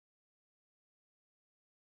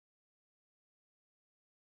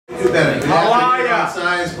Do better. Good afternoon,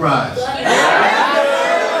 ArtScience Prize.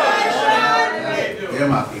 They're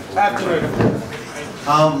my people.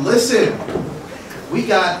 Afternoon. Listen, we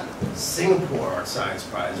got Singapore ArtScience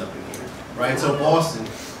Prize up in here, right? So Boston,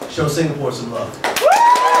 show Singapore some love.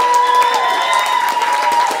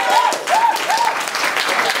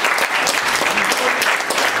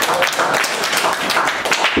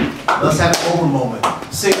 Let's have an over moment.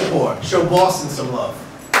 Singapore, show Boston some love.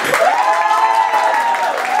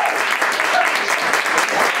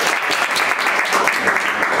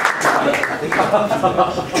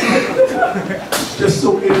 Just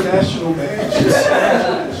so international, man.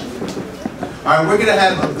 All right, we're gonna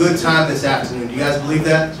have a good time this afternoon. Do you guys believe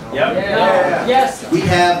that? Yep. Yeah. Yes. We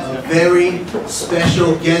have a very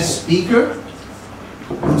special guest speaker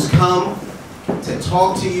who's come to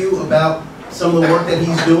talk to you about some of the work that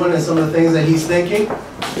he's doing and some of the things that he's thinking.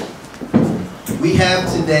 We have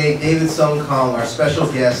today David Sung Kong, our special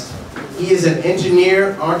guest. He is an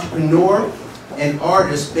engineer, entrepreneur, and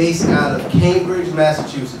artist based out of Cambridge,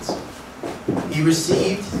 Massachusetts. He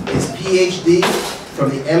received his PhD from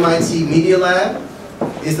the MIT Media Lab,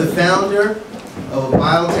 is the founder of a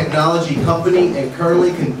biotechnology company, and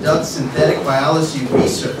currently conducts synthetic biology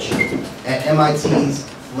research at MIT's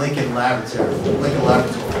Lincoln Laboratory.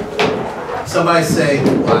 Somebody say,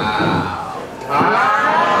 wow. Wow.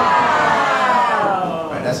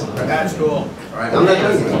 All right, that's impressive. That's cool. All right, I'm not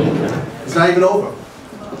done yet. It's not even over.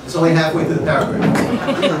 It's only halfway through the paragraph.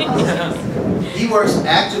 He works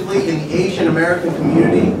actively in the Asian American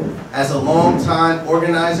community as a longtime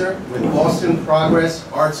organizer with Boston Progress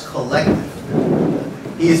Arts Collective.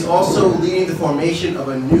 He is also leading the formation of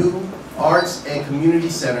a new arts and community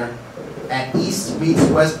center at East Meets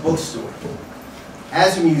West Bookstore.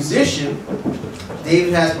 As a musician,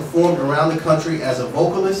 David has performed around the country as a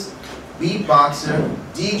vocalist, beatboxer,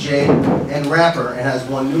 DJ, and rapper, and has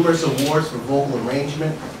won numerous awards for vocal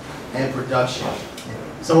arrangement and production.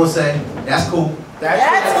 Someone say, that's cool.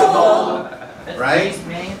 That's cool. Right?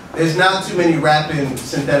 There's not too many rapping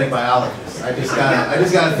synthetic biologists. I just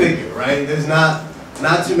gotta figure, right? There's not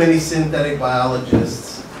too many synthetic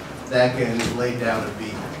biologists that can lay down a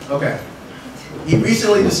beat. Okay. He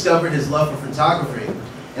recently discovered his love for photography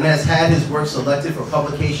and has had his work selected for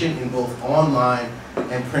publication in both online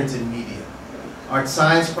and printed media.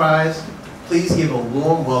 ArtScience Prize, please give a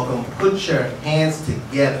warm welcome. Put your hands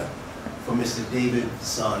together for Mr. David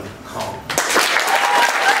Sung Kong.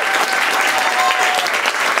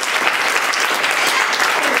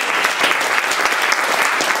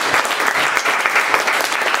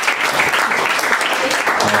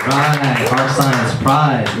 Alright, ArtScience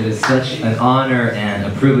Prize. It is such an honor and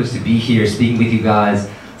a privilege to be here speaking with you guys.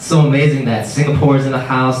 So amazing that Singapore is in the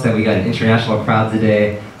house, that we got an international crowd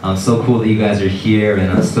today. So cool that you guys are here,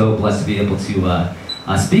 and I'm so blessed to be able to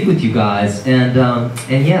speak with you guys. And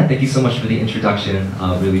yeah, thank you so much for the introduction.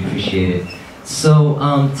 Really appreciate it. So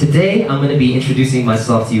today I'm going to be introducing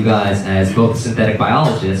myself to you guys as both a synthetic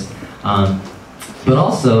biologist, but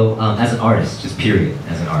also as an artist, just period,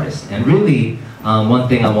 as an artist. And really, one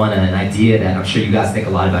thing an idea that I'm sure you guys think a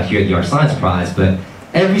lot about here at the ArtScience Prize, but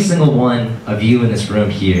every single one of you in this room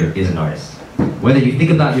here is an artist. Whether you think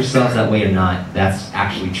about yourselves that way or not, that's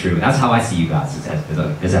actually true. That's how I see you guys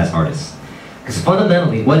as artists. Because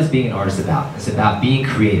fundamentally, what is being an artist about? It's about being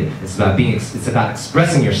creative. It's about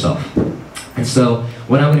expressing yourself. And so,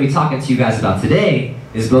 what I'm going to be talking to you guys about today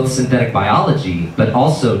is both synthetic biology, but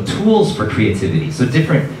also tools for creativity. So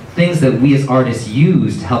different things that we as artists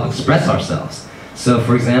use to help express ourselves. So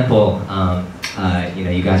for example,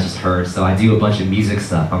 you guys just heard, so I do a bunch of music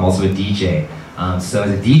stuff. I'm also a DJ. So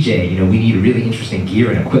as a DJ, we need really interesting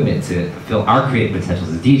gear and equipment to fulfill our creative potentials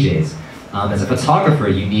as DJs. As a photographer,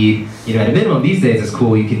 you need, at a minimum these days, it's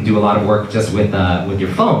cool, you can do a lot of work just with your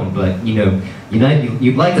phone, but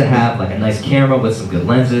you'd like to have like a nice camera with some good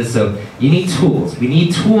lenses, so you need tools. We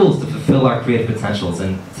need tools to fulfill our creative potentials,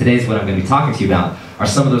 and today's what I'm going to be talking to you about are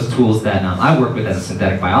some of those tools that I work with as a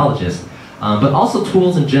synthetic biologist, but also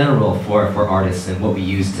tools in general for artists and what we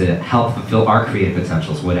use to help fulfill our creative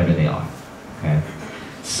potentials, whatever they are. Okay.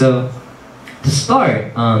 So, to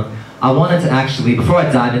start, I wanted to actually, before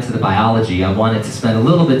I dive into the biology, I wanted to spend a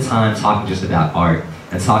little bit of time talking just about art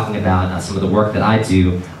and talking about some of the work that I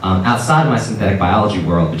do outside of my synthetic biology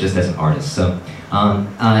world, but just as an artist. So,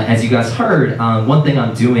 as you guys heard, one thing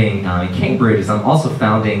I'm doing in Cambridge is I'm also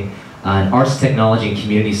founding an arts, technology, and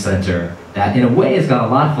community center that in a way has got a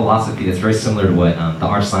lot of philosophy that's very similar to what the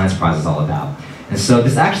ArtScience Prize is all about. And so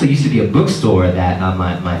this actually used to be a bookstore that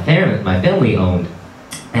my family owned.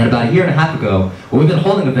 And about a year and a half ago, well, we've been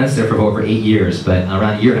holding events there for over 8 years, but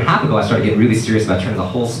around a year and a half ago, I started getting really serious about turning the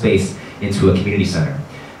whole space into a community center.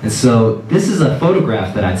 And so this is a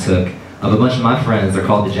photograph that I took of a bunch of my friends. They're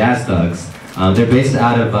called the Jazz Thugs. They're based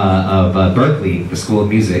out of Berkeley, the School of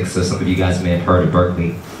Music, so some of you guys may have heard of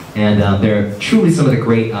Berkeley. And they're truly some of the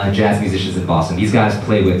great jazz musicians in Boston. These guys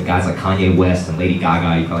play with guys like Kanye West and Lady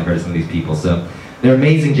Gaga. You've probably heard of some of these people. So they're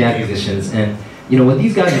amazing jazz musicians. And you know what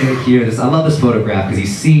these guys are doing here, I love this photograph because you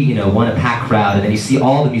see, a packed crowd, and then you see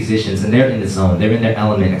all the musicians, and they're in the zone, they're in their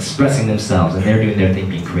element, expressing themselves, and they're doing their thing,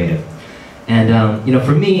 being creative. And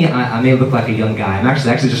for me, I may look like a young guy. I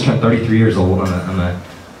actually just turned 33 years old. I'm a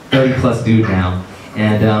 30-plus dude now.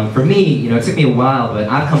 And for me, it took me a while, but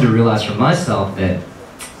I've come to realize for myself that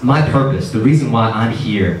my purpose, the reason why I'm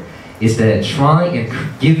here, is to try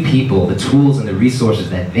and give people the tools and the resources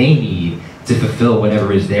that they need to fulfill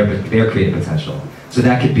whatever is their creative potential. So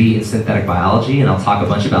that could be in synthetic biology, and I'll talk a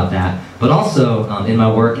bunch about that, but also in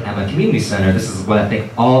my work at my community center, this is what I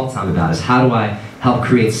think all the time about, is how do I help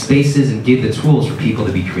create spaces and give the tools for people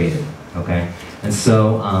to be creative, okay? And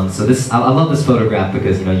so, I love this photograph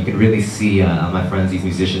because, you can really see my friends, these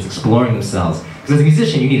musicians, exploring themselves. Because as a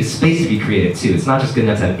musician, you need a space to be creative too. It's not just good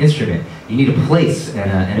enough to have an instrument. You need a place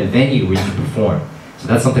and a venue where you can perform. So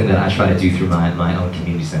that's something that I try to do through my own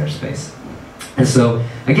community center space. And so,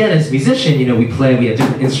 again, as a musician, we have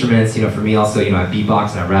different instruments. For me also, I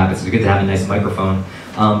beatbox and I rap. It's good to have a nice microphone.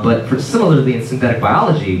 But similarly in synthetic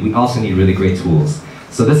biology, we also need really great tools.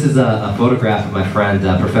 So this is a photograph of my friend,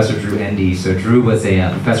 Professor Drew Endy. So Drew was a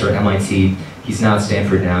professor at MIT. He's now at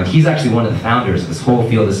Stanford now. He's actually one of the founders of this whole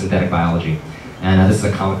field of synthetic biology. And this is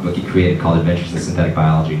a comic book he created called Adventures in Synthetic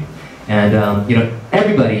Biology. And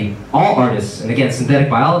everybody, all artists, and again, synthetic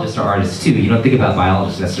biologists are artists too. You don't think about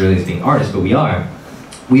biologists necessarily as being artists, but we are.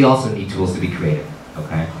 We also need tools to be creative,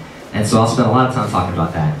 okay? And so I'll spend a lot of time talking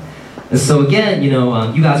about that. And so again, you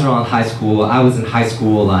guys are all in high school. I was in high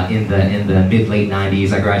school in the mid-late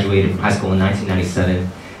 90s. I graduated from high school in 1997.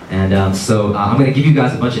 And so I'm going to give you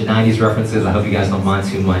guys a bunch of 90s references. I hope you guys don't mind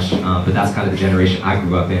too much, but that's kind of the generation I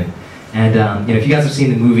grew up in. And if you guys have seen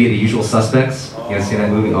the movie The Usual Suspects, you guys seen that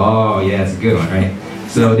movie? Oh yeah, it's a good one, right?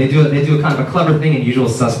 So they do a kind of a clever thing in Usual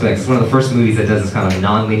Suspects. It's one of the first movies that does this kind of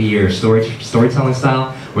non-linear storytelling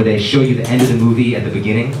style, where they show you the end of the movie at the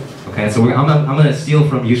beginning. Okay, so I'm going to steal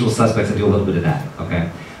from Usual Suspects and do a little bit of that. Okay,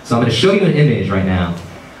 so I'm going to show you an image right now.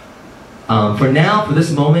 For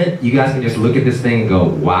this moment, you guys can just look at this thing and go,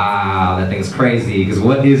 wow, that thing's crazy. Because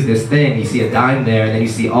what is this thing? You see a dime there, and then you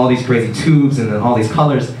see all these crazy tubes and then all these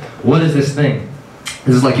colors. What is this thing?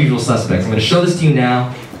 This is like Usual Suspects. I'm going to show this to you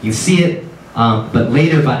now. You see it, but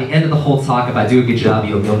later, by the end of the whole talk, if I do a good job,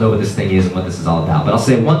 you'll know what this thing is and what this is all about. But I'll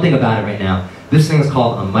say one thing about it right now. This thing is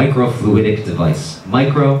called a microfluidic device.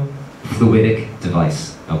 Microfluidic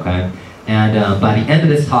device, okay? And by the end of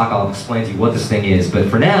this talk, I'll explain to you what this thing is. But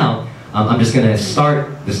for now, I'm just going to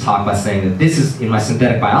start this talk by saying that this is, in my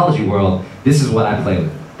synthetic biology world, this is what I play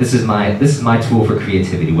with. This is my tool for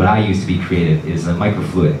creativity. What I use to be creative is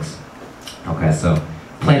microfluidics. Okay, so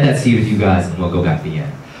plant that seed with you guys, and we'll go back to the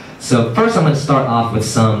end. So first, I'm going to start off with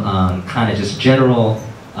some kind of just general,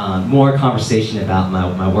 more conversation about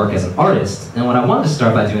my work as an artist. And what I wanted to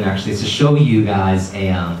start by doing actually is to show you guys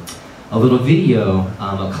a little video,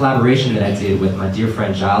 a collaboration that I did with my dear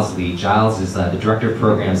friend Giles Lee. Giles is the director of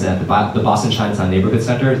programs at the Boston Chinatown Neighborhood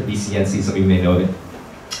Center, BCNC, some of you may know of it.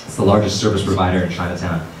 It's the largest service provider in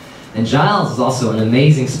Chinatown. And Giles is also an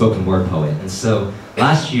amazing spoken word poet. And so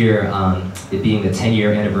last year, it being the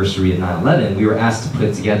 10-year anniversary of 9/11, we were asked to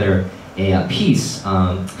put together a piece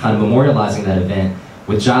kind of memorializing that event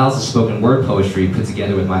with Giles' spoken word poetry put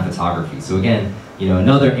together with my photography. So again,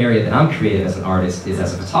 another area that I'm creative as an artist is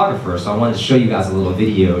as a photographer. So I wanted to show you guys a little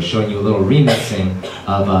video showing you a little remixing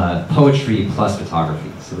of poetry plus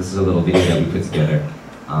photography. So this is a little video that we put together.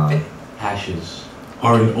 Ashes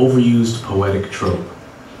are an overused poetic trope,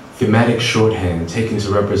 thematic shorthand taken to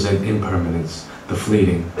represent impermanence, the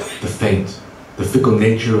fleeting, the faint, the fickle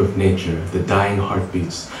nature of nature, the dying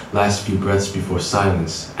heartbeats, last few breaths before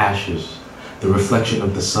silence, ashes, the reflection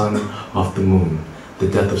of the sun off the moon, the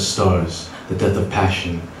death of stars, the death of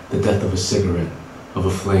passion, the death of a cigarette, of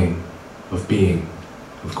a flame, of being,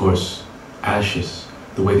 of course, ashes,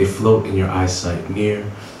 the way they float in your eyesight, near,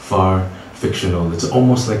 far, fictional. It's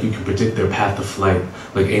almost like you can predict their path of flight,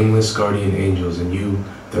 like aimless guardian angels, and you,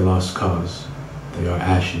 their lost cause. They are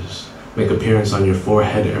ashes. Make appearance on your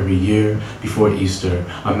forehead every year before Easter,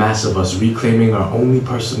 a mass of us reclaiming our only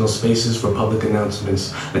personal spaces for public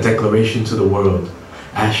announcements, a declaration to the world.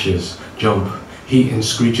 Ashes, jump, heat and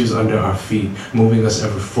screeches under our feet, moving us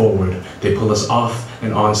ever forward. They pull us off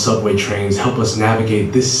and on subway trains, help us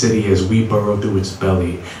navigate this city as we burrow through its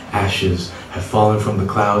belly. Ashes, have fallen from the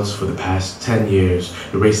clouds for the past 10 years,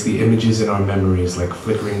 erased the images in our memories like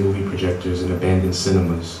flickering movie projectors in abandoned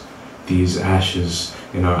cinemas. These ashes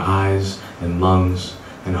in our eyes and lungs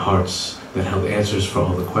and hearts that held answers for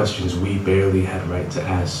all the questions we barely had right to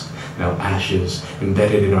ask. Now ashes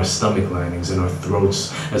embedded in our stomach linings and our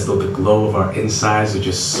throats, as though the glow of our insides are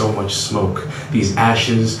just so much smoke. These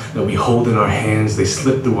ashes that we hold in our hands, they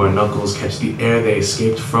slip through our knuckles, catch the air they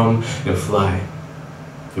escaped from, and fly,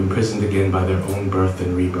 imprisoned again by their own birth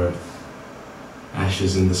and rebirth.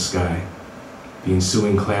 Ashes in the sky, the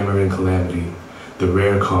ensuing clamor and calamity, the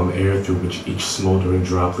rare calm air through which each smoldering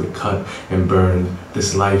droplet cut and burned.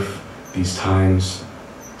 This life, these times,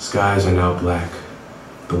 skies are now black.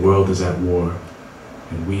 The world is at war,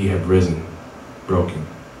 and we have risen, broken,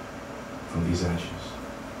 from these ashes.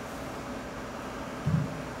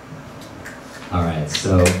 All right,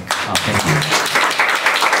 so, thank you.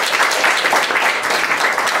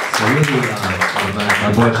 So really,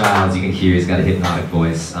 my boy Giles, you can hear, he's got a hypnotic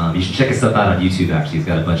voice. You should check his stuff out on YouTube, actually. He's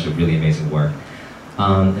got a bunch of really amazing work.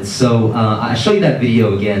 And so I show you that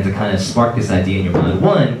video again to kind of spark this idea in your mind.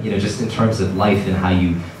 One, just in terms of life and how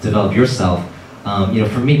you develop yourself.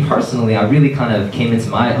 For me personally, I really kind of came into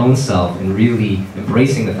my own self and really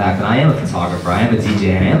embracing the fact that I am a photographer, I am a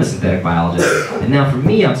DJ, and I am a synthetic biologist. And now for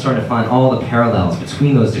me, I'm starting to find all the parallels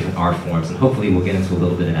between those different art forms, and hopefully we'll get into a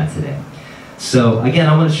little bit of that today. So again,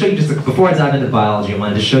 I want to show you before I dive into biology, I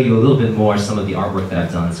wanted to show you a little bit more some of the artwork that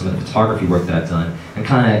I've done, some of the photography work that I've done, and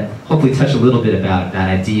kind of hopefully touch a little bit about that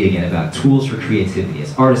idea again, about tools for creativity.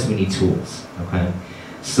 As artists, we need tools, okay?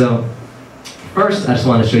 So first, I just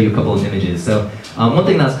want to show you a couple of images. So one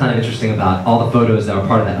thing that's kind of interesting about all the photos that were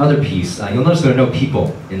part of that other piece, you'll notice there are no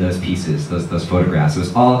people in those pieces, those photographs. It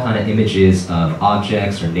was all kind of images of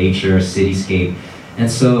objects or nature, cityscape. And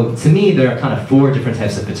so, to me, there are kind of 4 different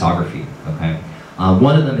types of photography, okay?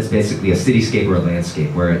 One of them is basically a cityscape or a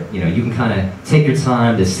landscape, where you can kind of take your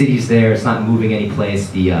time. The city's there; it's not moving any place.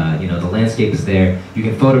 The landscape is there. You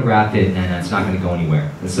can photograph it, and it's not going to go anywhere.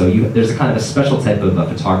 And so, there's a kind of a special type of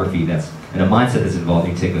photography and a mindset that's involved.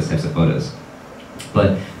 You take those types of photos.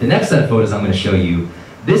 But the next set of photos I'm going to show you,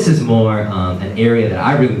 this is more an area that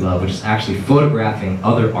I really love, which is actually photographing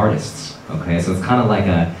other artists. Okay, so it's kind of like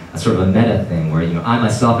a sort of a meta thing where I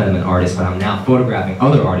myself am an artist, but I'm now photographing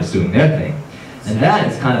other artists doing their thing. And that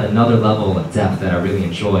is kind of another level of depth that I really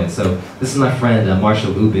enjoy. And so this is my friend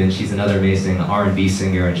Marsha Lubin. She's another amazing R&B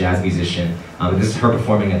singer and jazz musician. This is her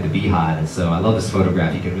performing at the Beehive. And so I love this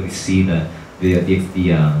photograph. You can really see the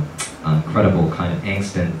incredible kind of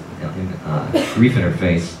angst and grief in her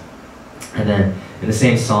face. And then in the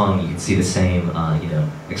same song, you can see the same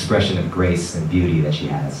expression of grace and beauty that she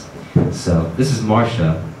has. So this is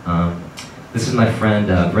Marsha. This is my friend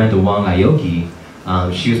Brenda Wong Aoki.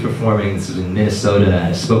 She was performing, this was in Minnesota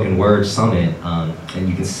at a spoken word summit, and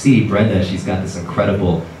you can see Brenda, she's got this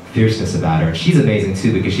incredible fierceness about her. And she's amazing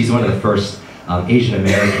too, because she's one of the first Asian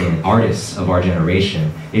American artists of our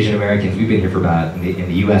generation. Asian Americans, we've been here for about, in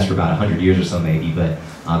the US for about 100 years or so maybe, but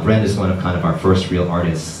Brenda's one of kind of our first real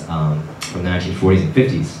artists from the 1940s and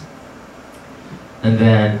 50s. And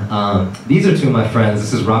then, these are 2 of my friends.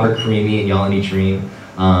 This is Robert Karimi and Yalini Dream.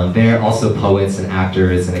 They're also poets and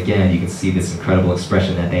actors, and again, you can see this incredible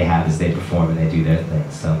expression that they have as they perform and they do their thing.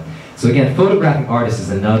 So again, photographing artists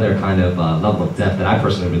is another kind of level of depth that I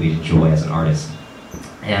personally really enjoy as an artist.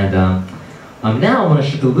 And now I want to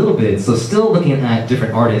shift a little bit, so still looking at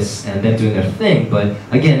different artists and them doing their thing, but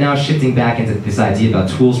again, now shifting back into this idea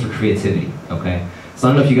about tools for creativity, okay? So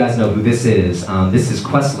I don't know if you guys know who this is. This is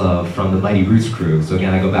Questlove from the Mighty Roots crew. So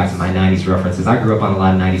again, I go back to my 90s references. I grew up on a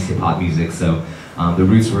lot of 90s hip-hop music, so the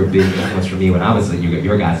Roots were a big influence for me when I was at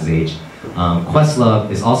your guys' age. Questlove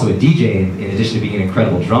is also a DJ in addition to being an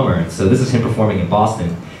incredible drummer. So this is him performing in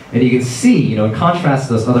Boston. And you can see, in contrast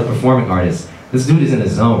to those other performing artists, this dude is in a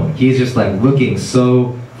zone. He's just like looking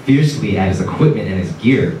so fiercely at his equipment and his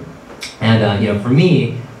gear. And for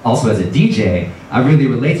me, also as a DJ, I really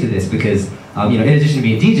relate to this because in addition to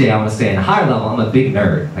being a DJ, I want to say at a higher level, I'm a big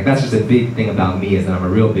nerd. Like that's just a big thing about me is that I'm a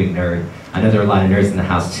real big nerd. I know there are a lot of nerds in the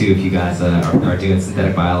house too if you guys are doing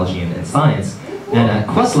synthetic biology and science. And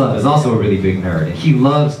Questlove is also a really big nerd. And he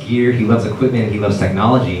loves gear, he loves equipment, he loves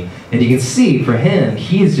technology. And you can see for him,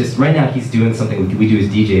 he's just, right now he's doing something we do as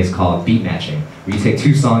DJs called beat matching, where you take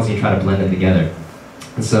 2 songs and you try to blend them together.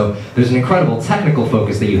 And so there's an incredible technical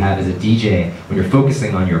focus that you have as a DJ when you're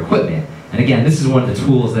focusing on your equipment. And again, this is one of the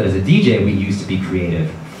tools that as a DJ we use to be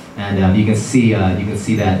creative. And you can see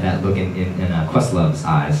that look in Questlove's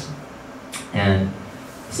eyes. And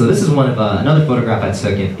so this is one of another photograph I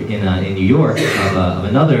took in New York of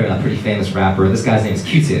another pretty famous rapper. This guy's name is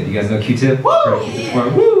Q-Tip. You guys know Q-Tip?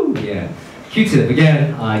 Woo! Woo! Yeah. Q-Tip,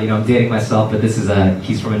 again, I'm dating myself, but this is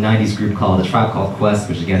he's from a 90s group called A Tribe Called Quest,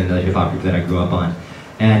 which is again another hip hop group that I grew up on.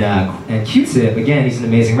 And Q-Tip, again, he's an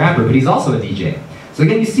amazing rapper, but he's also a DJ. So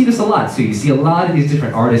again, you see this a lot too. You see a lot of these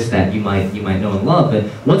different artists that you might know and love, but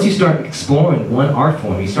once you start exploring one art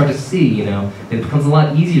form, you start to see, it becomes a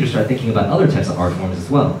lot easier to start thinking about other types of art forms as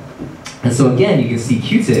well. And so again, you can see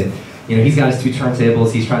Q-Tip, he's got his two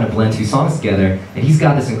turntables, he's trying to blend two songs together, and he's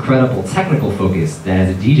got this incredible technical focus that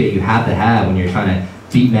as a DJ you have to have when you're trying to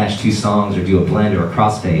beat match two songs or do a blend or a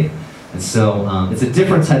crossfade. And so it's a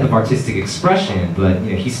different type of artistic expression, but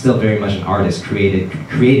he's still very much an artist, creating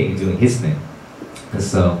and doing his thing. And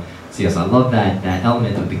so yes, I love that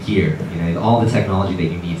element of the gear, all the technology that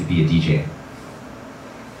you need to be a DJ.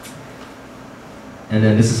 And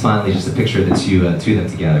then this is finally just a picture of the two of them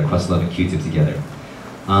together, Questlove and Q-Tip together.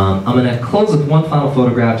 I'm going to close with one final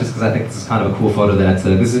photograph just because I think this is kind of a cool photo that I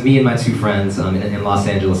took. This is me and my two friends in Los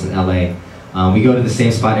Angeles and LA. We go to the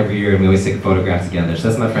same spot every year and we always take a photograph together. So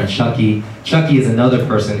that's my friend Chucky. Chucky is another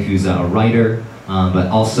person who's a writer, but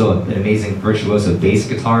also an amazing virtuoso bass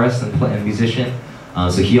guitarist and musician.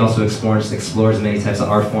 So he also explores many types of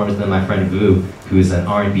art forms. And then my friend Vu, who is an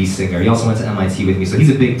R&B singer. He also went to MIT with me. So he's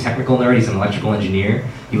a big technical nerd. He's an electrical engineer.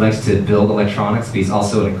 He likes to build electronics, but he's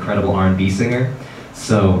also an incredible R&B singer.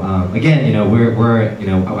 So again,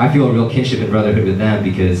 I feel a real kinship and brotherhood with them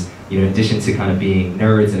because, in addition to kind of being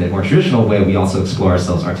nerds in a more traditional way, we also explore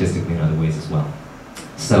ourselves artistically in other ways as well.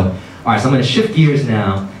 So, all right, so I'm going to shift gears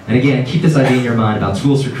now, and again, keep this idea in your mind about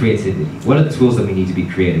tools for creativity. What are the tools that we need to be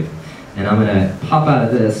creative? And I'm going to pop out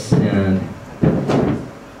of this, and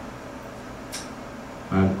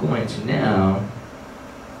I'm going to now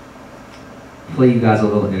play you guys a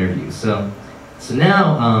little interview. So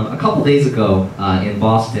now, a couple days ago in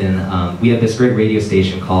Boston, we have this great radio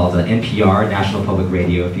station called NPR, National Public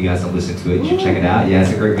Radio. If you guys don't listen to it, you should check it out. Yeah,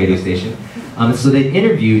 it's a great radio station. So they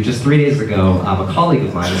interviewed, just 3 days ago, a colleague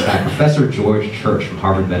of mine, in fact, Professor George Church from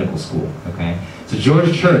Harvard Medical School, okay? So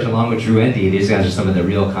George Church, along with Drew Endy, these guys are some of the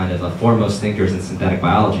real kind of foremost thinkers in synthetic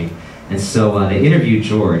biology. And so they interviewed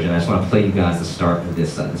George, and I just want to play you guys the start of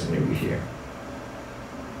this interview here.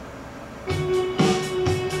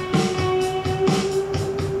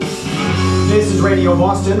 This is Radio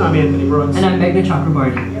Boston. I'm Anthony Brooks. And I'm Meghna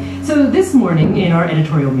Chakrabarty. So this morning in our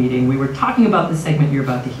editorial meeting, we were talking about the segment you're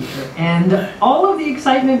about to hear. And all of the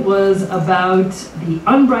excitement was about the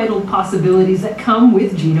unbridled possibilities that come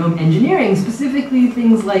with genome engineering, specifically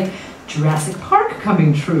things like Jurassic Park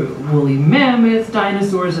coming true, woolly mammoths,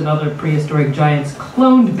 dinosaurs, and other prehistoric giants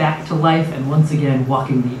cloned back to life and once again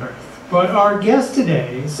walking the earth. But our guest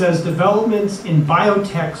today says developments in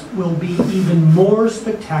biotech will be even more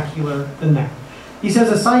spectacular than that. He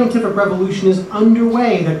says a scientific revolution is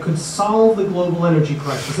underway that could solve the global energy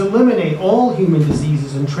crisis, eliminate all human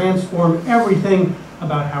diseases, and transform everything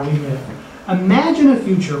about how we live. Imagine a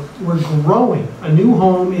future where growing a new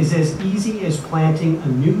home is as easy as planting a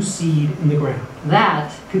new seed in the ground.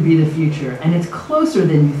 That could be the future, and it's closer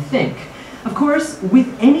than you think. Of course,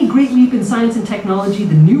 with any great leap in science and technology,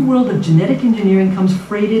 the new world of genetic engineering comes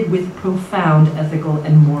freighted with profound ethical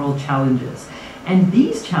and moral challenges. And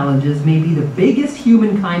these challenges may be the biggest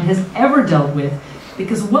humankind has ever dealt with,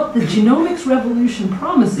 because what the genomics revolution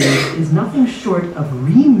promises is nothing short of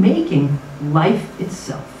remaking life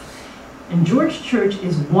itself. And George Church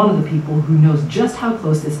is one of the people who knows just how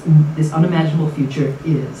close this unimaginable future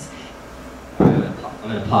is. I'm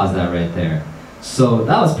going to pause that right there. So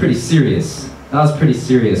that was pretty serious. That was pretty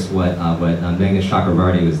serious what Meghna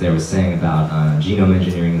Chakrabarty was saying about genome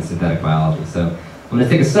engineering and synthetic biology. So I'm going to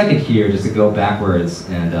take a second here just to go backwards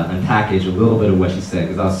and unpackage a little bit of what she said,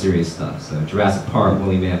 because that was serious stuff. So Jurassic Park,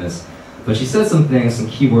 woolly mammoths. But she said some things, some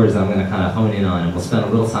keywords that I'm going to kind of hone in on, and we'll spend a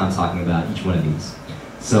little time talking about each one of these.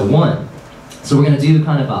 So we're going to do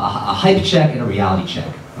kind of a hype check and a reality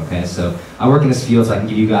check. Okay, so I work in this field, so I can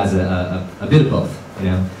give you guys a bit of both,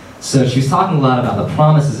 So she was talking a lot about the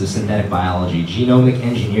promises of synthetic biology, genomic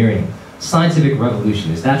engineering, scientific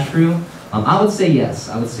revolution. Is that true? I would say yes.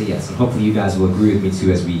 I would say yes, and hopefully you guys will agree with me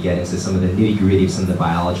too as we get into some of the nitty-gritty of some of the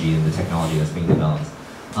biology and the technology that's being developed.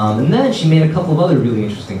 And then she made a couple of other really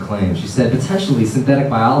interesting claims. She said potentially synthetic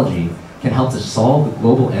biology can help to solve the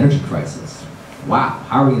global energy crisis. Wow,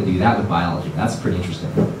 how are we going to do that with biology? That's pretty interesting.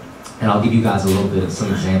 And I'll give you guys a little bit of some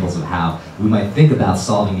examples of how we might think about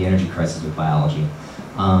solving the energy crisis with biology.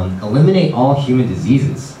 Eliminate all human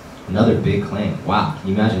diseases. Another big claim. Wow, can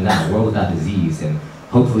you imagine that? A world without disease, and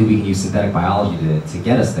hopefully we can use synthetic biology to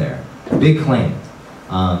get us there. Big claim.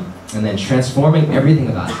 And then transforming everything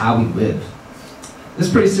about how we live. This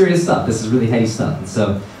is pretty serious stuff. This is really heady stuff. And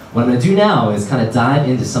so What I'm going to do now is kind of dive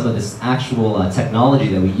into some of this actual technology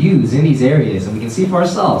that we use in these areas, and we can see for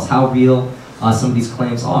ourselves how real some of these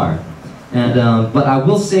claims are. And, but I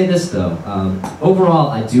will say this though, overall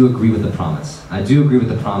I do agree with the promise. I do agree with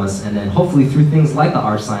the promise, and then hopefully through things like the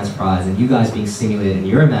ArtScience Prize and you guys being stimulated and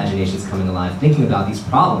your imaginations coming alive, thinking about these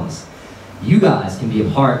problems, you guys can be a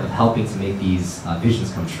part of helping to make these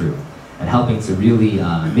visions come true and helping to really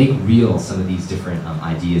make real some of these different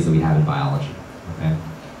ideas that we have in biology, okay?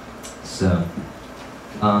 So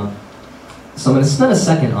I'm going to spend a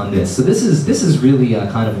second on this. So this is really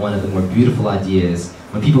kind of one of the more beautiful ideas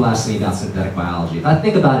when people ask me about synthetic biology. If I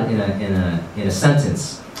think about it in a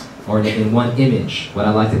sentence or in one image, what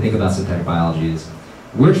I like to think about synthetic biology is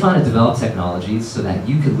we're trying to develop technologies so that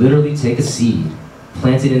you could literally take a seed,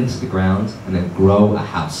 plant it into the ground, and then grow a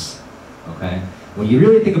house, okay? When you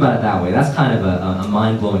really think about it that way, that's kind of a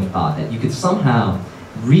mind-blowing thought, that you could somehow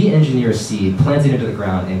re-engineer a seed, plant it into the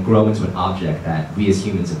ground, and grow into an object that we as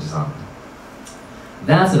humans have designed.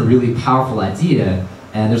 That's a really powerful idea,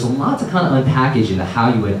 and there's a lot to kind of unpackage into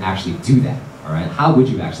how you would actually do that, all right? How would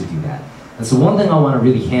you actually do that? And so one thing I want to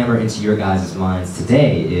really hammer into your guys' minds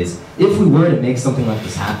today is, if we were to make something like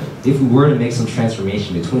this happen, if we were to make some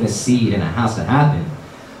transformation between a seed and a house to happen,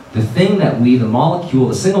 the thing that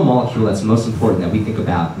the single molecule that's most important that we think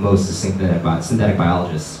about most as synthetic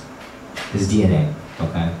biologists is DNA,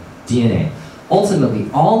 okay? DNA. Ultimately,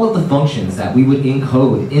 all of the functions that we would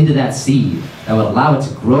encode into that seed that would allow it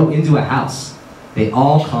to grow into a house, they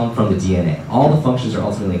all come from the DNA. All the functions are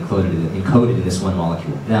ultimately encoded in this one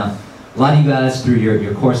molecule. Now, a lot of you guys, through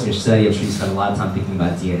your course and your study, I'm sure you spend a lot of time thinking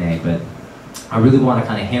about DNA, but I really want to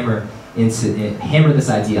kind of hammer this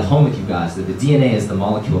idea home with you guys, that the DNA is the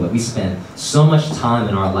molecule that we spend so much time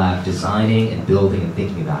in our lab designing and building and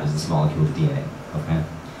thinking about, is this molecule of DNA, okay?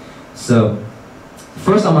 So,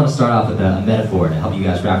 first I'm going to start off with a metaphor to help you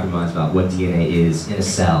guys wrap your minds about what DNA is in a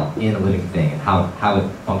cell, in a living thing, and how it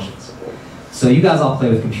functions. So you guys all play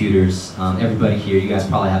with computers. Everybody here, you guys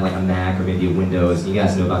probably have like a Mac or maybe a Windows, and you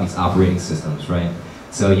guys know about these operating systems, right?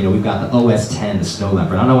 So, you know, we've got the OS 10, the snow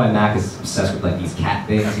leopard. I don't know why Mac is obsessed with like these cat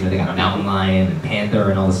things. You know, they got mountain lion and panther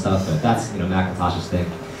and all this stuff, but that's, you know, Macintosh's thing.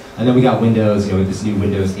 And then we got Windows, you know, with this new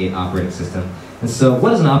Windows 8 operating system. And so what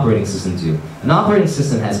does an operating system do? An operating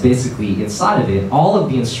system has basically inside of it all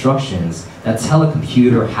of the instructions that tell a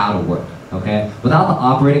computer how to work, okay? Without the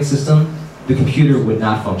operating system, the computer would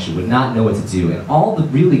not function, would not know what to do. And all the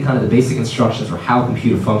really kind of the basic instructions for how a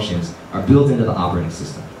computer functions are built into the operating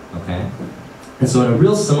system, okay? And so in a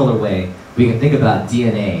real similar way, we can think about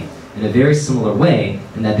DNA in a very similar way,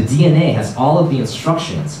 in that the DNA has all of the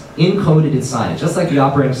instructions encoded inside it, just like the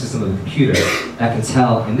operating system of the computer, that can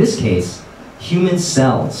tell, in this case, human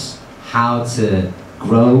cells how to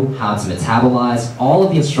grow, how to metabolize. All of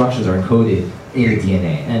the instructions are encoded in the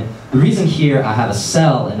DNA. And the reason here I have a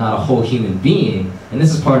cell and not a whole human being, and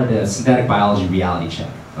this is part of the synthetic biology reality check,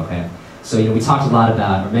 okay? So, you know, we talked a lot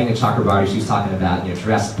about, or Megan Chakrabarty, she was talking about, you know,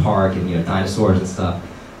 Jurassic Park and, you know, dinosaurs and stuff.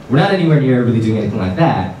 We're not anywhere near really doing anything like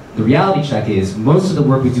that. The reality check is, most of the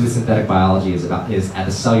work we do with synthetic biology is at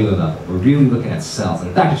the cellular level. We're really looking at cells. And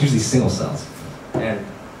in fact, it's usually single cells. And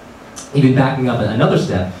even backing up another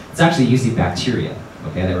step, it's actually usually bacteria,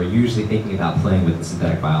 okay, that we're usually thinking about playing with in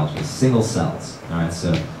synthetic biology. Single cells, all right?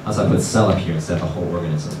 So that's why I put cell up here instead of the whole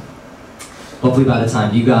organism. Hopefully by the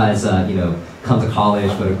time you guys, you know, come to college,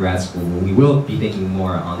 go to grad school, we will be thinking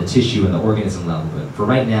more on the tissue and the organism level. But for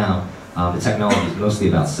right now, the technology is mostly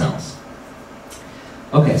about cells.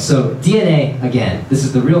 Okay, so DNA, again, this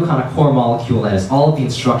is the real kind of core molecule that has all of the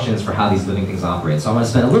instructions for how these living things operate. So I'm going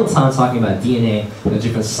to spend a little time talking about DNA and the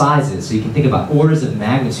different sizes, so you can think about orders of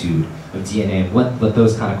magnitude of DNA and what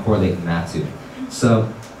those kind of correlate and map to.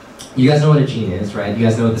 So you guys know what a gene is, right? You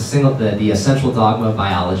guess know the essential dogma of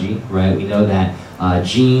biology, right? We know that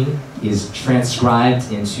gene is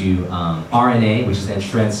transcribed into RNA, which is then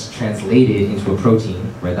translated into a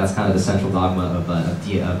protein, right? That's kind of the central dogma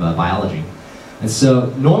of biology. And so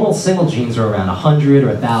normal single genes are around 100 or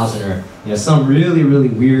 1,000, or, you know, some really, really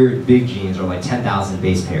weird big genes are like 10,000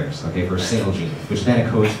 base pairs, okay, for a single gene, which then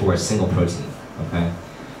encodes for a single protein, okay?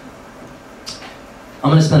 I'm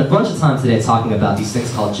going to spend a bunch of time today talking about these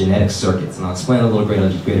things called genetic circuits, and I'll explain in a little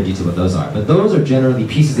greater detail what those are. But those are generally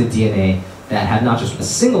pieces of DNA that have not just a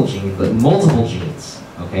single gene, but multiple genes,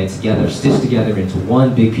 okay, together, stitched together into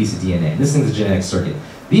one big piece of DNA. And this thing's a genetic circuit.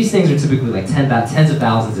 These things are typically like tens of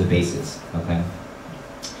thousands of bases, okay?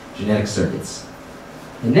 Genetic circuits.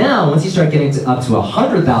 And now, once you start getting up to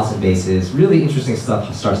 100,000 bases, really interesting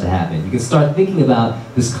stuff starts to happen. You can start thinking about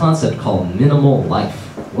this concept called minimal life.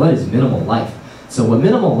 What is minimal life? So what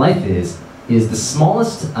minimal life is is the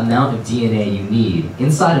smallest amount of DNA you need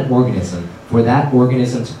inside an organism for that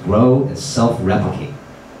organism to grow and self-replicate,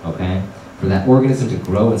 okay? For that organism to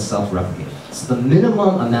grow and self-replicate. So the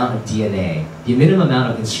minimum amount of DNA, the minimum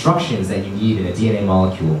amount of instructions that you need in a DNA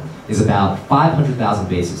molecule is about 500,000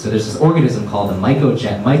 bases. So there's this organism called the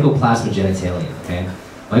Mycoplasma genitalium, okay?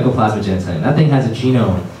 Mycoplasma genitalium. That thing has a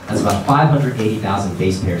genome that's about 580,000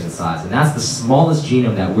 base pairs in size, and that's the smallest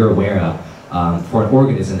genome that we're aware of for an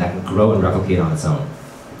organism that can grow and replicate on its own.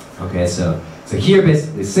 Okay, so here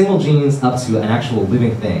basically single genes up to an actual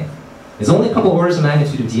living thing. There's only a couple orders of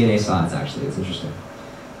magnitude of DNA size, actually. It's interesting.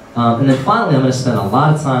 And then finally, I'm going to spend a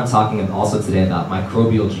lot of time talking also today about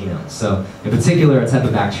microbial genomes. So in particular, a type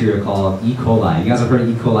of bacteria called E. coli. You guys have heard of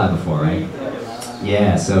E. coli before, right?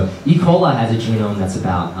 Yeah, so E. coli has a genome that's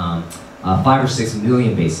about 5 or 6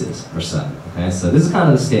 million bases or so. Okay, so this is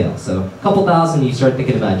kind of the scale. So a couple thousand, you start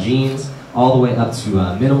thinking about genes, all the way up to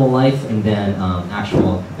minimal life, and then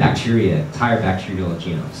actual bacteria, entire bacterial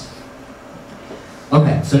genomes.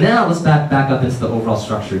 Okay, so now let's back up into the overall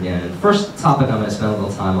structure again. And the first topic I'm going to spend a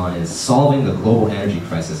little time on is solving the global energy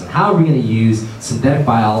crisis, and how are we going to use synthetic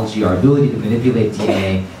biology, our ability to manipulate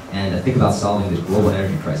DNA, and think about solving the global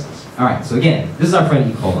energy crisis. All right, so again, this is our friend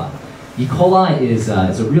E. coli. E. coli is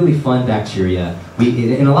a really fun bacteria.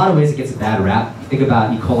 In a lot of ways, it gets a bad rap. You think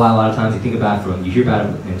about E. coli a lot of times. You think about you hear about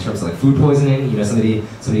it in terms of like food poisoning. You know, somebody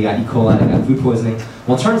got E. coli, they got food poisoning.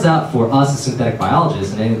 Well, it turns out for us as synthetic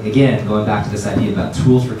biologists, and then again going back to this idea about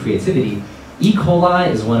tools for creativity, E.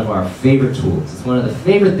 coli is one of our favorite tools. It's one of the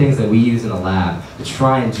favorite things that we use in the lab to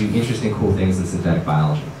try and do interesting, cool things in synthetic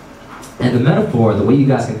biology. And the metaphor, the way you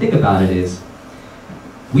guys can think about it is,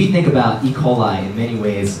 we think about E. coli in many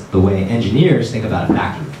ways the way engineers think about a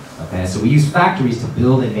factory. Okay, so we use factories to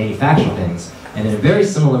build and manufacture things, and in a very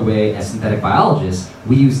similar way as synthetic biologists,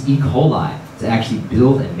 we use E. coli to actually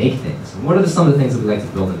build and make things. And what are some of the things that we like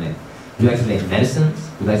to build and make? We like to make medicines,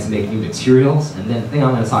 we like to make new materials, and then the thing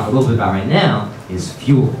I'm going to talk a little bit about right now is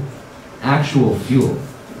fuel, actual fuel.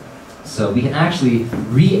 So we can actually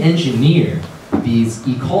re-engineer these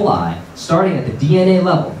E. coli starting at the DNA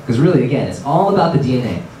level, because really, again, it's all about the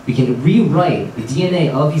DNA. We can rewrite the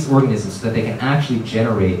DNA of these organisms so that they can actually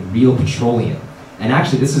generate real petroleum. And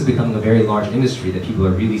actually, this is becoming a very large industry that people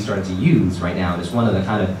are really starting to use right now. And it's one of the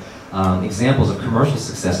kind of examples of commercial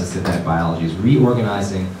success in synthetic biology, is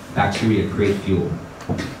reorganizing bacteria to create fuel.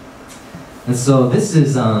 And so this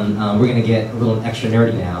is, we're going to get a little extra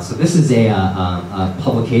nerdy now. So this is a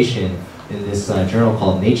publication in this journal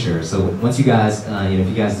called Nature. So once you guys, if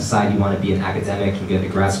you guys decide you want to be an academic and get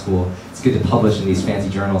into grad school, it's good to publish in these fancy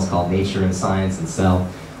journals called Nature and Science and Cell.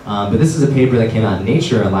 But this is a paper that came out in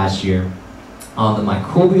Nature last year on the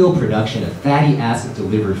microbial production of fatty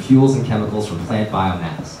acid-delivered fuels and chemicals from plant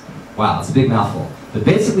biomass. Wow, it's a big mouthful. But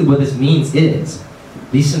basically what this means is,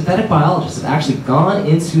 these synthetic biologists have actually gone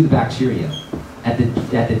into the bacteria at the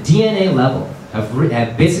DNA level,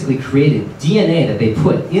 have basically created DNA that they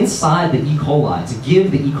put inside the E. coli to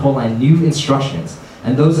give the E. coli new instructions.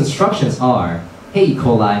 And those instructions are, hey E.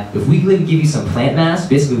 coli, if we give you some plant mass,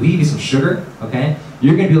 basically we give you some sugar, okay,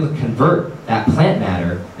 you're going to be able to convert that plant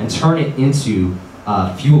matter and turn it into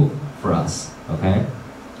fuel for us, okay?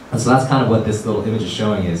 And so that's kind of what this little image is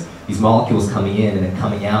showing, is these molecules coming in and then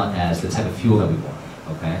coming out as the type of fuel that we want,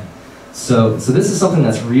 okay? So this is something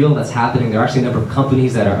that's real, that's happening. There are actually a number of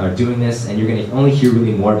companies that are doing this, and you're going to only hear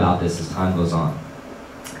really more about this as time goes on.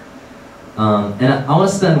 And I want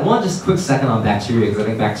to spend one just quick second on bacteria, because I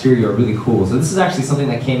think bacteria are really cool. So this is actually something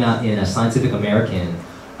that came out in a Scientific American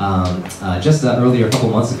just earlier, a couple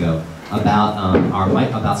months ago,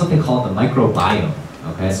 about something called the microbiome.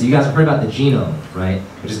 Okay, so you guys have heard about the genome, right?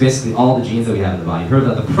 Which is basically all the genes that we have in the body. You've heard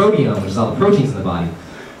about the proteome, which is all the proteins in the body.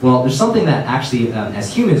 Well, there's something that actually,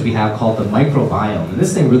 as humans, we have called the microbiome, and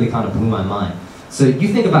this thing really kind of blew my mind. So you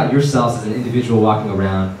think about yourselves as an individual walking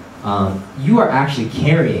around, you are actually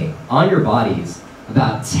carrying on your bodies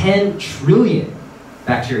about 10 trillion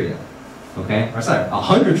bacteria, okay? Or sorry,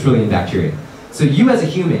 100 trillion bacteria. So you as a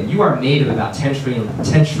human, you are made of about 10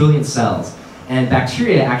 trillion cells, and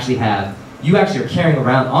bacteria actually you actually are carrying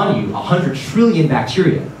around on you 100 trillion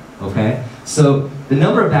bacteria, okay? So the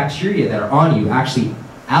number of bacteria that are on you actually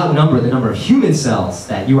outnumber the number of human cells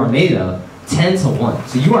that you are made of 10 to 1.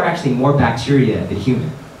 So you are actually more bacteria than human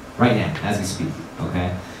right now, as we speak,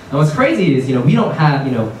 okay? And what's crazy is, we don't have,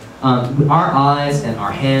 our eyes and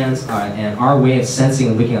our hands and our way of sensing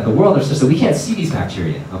and looking at the world are such that we can't see these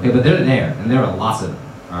bacteria, okay? But they're there, and there are lots of them,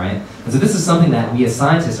 all right? And so this is something that we as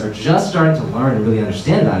scientists are just starting to learn and really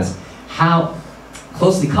understand about, is how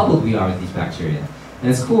closely coupled we are with these bacteria. And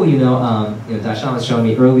it's cool, Dashan was showing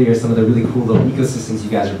me earlier some of the really cool little ecosystems you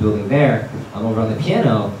guys are building there over on the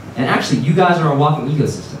piano. And actually, you guys are a walking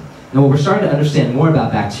ecosystem. And what we're starting to understand more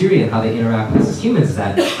about bacteria and how they interact with us as humans is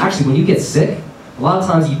that actually when you get sick, a lot of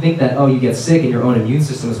times you think that, oh, you get sick and your own immune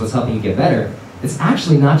system is what's helping you get better. It's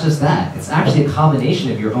actually not just that. It's actually a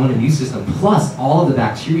combination of your own immune system plus all of the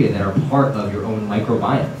bacteria that are part of your own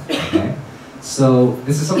microbiome, okay? So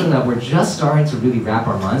this is something that we're just starting to really wrap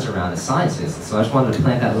our minds around as scientists. And so I just wanted to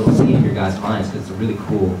plant that little seed in your guys' minds because it's a really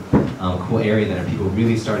cool, cool area that people are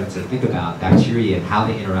really starting to think about bacteria and how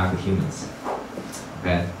they interact with humans,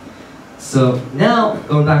 okay? So now,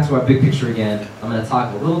 going back to our big picture again, I'm going to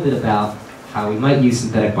talk a little bit about how we might use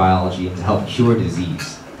synthetic biology to help cure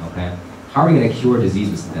disease, okay? How are we going to cure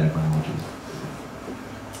disease with synthetic biology?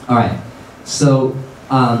 All right, so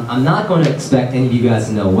I'm not going to expect any of you guys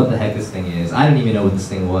to know what the heck this thing is. I didn't even know what this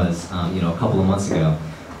thing was, a couple of months ago.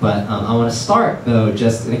 But I want to start, though,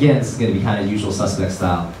 and again, this is going to be kind of usual suspect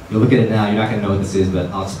style. You'll look at it now, you're not going to know what this is,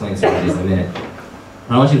 but I'll explain to you what it is in a minute.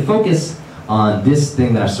 And I want you to focus on this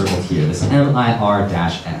thing that I've circled here, this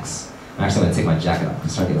MIR-X. I'm actually going to take my jacket off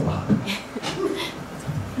and start getting a little hot.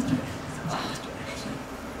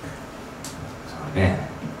 Oh, man.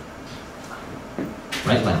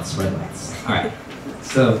 Right lights, right lights. All right.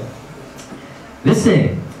 So this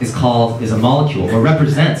thing is a molecule, or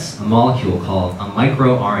represents a molecule called a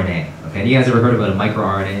microRNA. Okay, you guys ever heard about a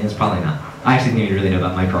microRNA? It's probably not. I actually didn't even really know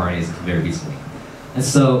about microRNAs until very recently. And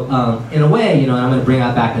so, in a way, I'm going to bring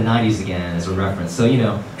out back the 90s again as a reference. So,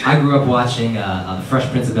 I grew up watching The Fresh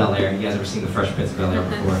Prince of Bel-Air. You guys ever seen The Fresh Prince of Bel-Air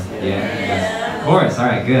before? Yeah? Of course. All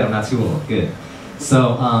right, good. I'm not too old. Good.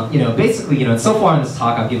 So, basically, so far in this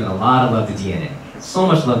talk, I've given a lot of love to DNA. So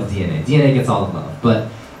much love to DNA. DNA gets all the love. But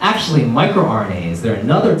actually, microRNAs, they're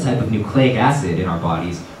another type of nucleic acid in our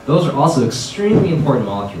bodies. Those are also extremely important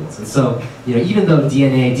molecules. And so, even though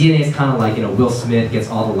DNA is kind of like, Will Smith gets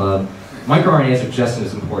all the love, microRNAs are just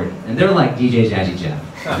as important. And they're like DJ Jazzy Jeff.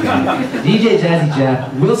 DJ Jazzy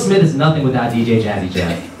Jeff, Will Smith is nothing without DJ Jazzy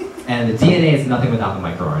Jeff. And the DNA is nothing without the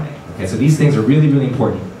microRNA. Okay, so these things are really, really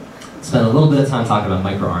important. Spend a little bit of time talking about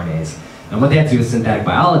microRNAs and what they have to do with synthetic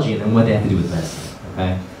biology and then what they have to do with medicine.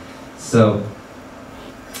 Okay, so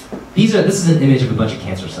this is an image of a bunch of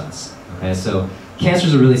cancer cells. Okay, so cancer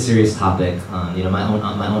is a really serious topic. My own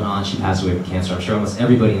aunt, she passed away from cancer. I'm sure almost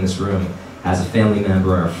everybody in this room has a family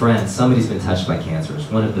member or a friend, somebody's been touched by cancer. It's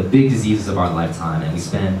one of the big diseases of our lifetime, and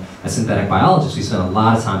as synthetic biologists, we spend a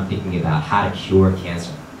lot of time thinking about how to cure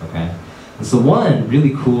cancer. Okay, and so one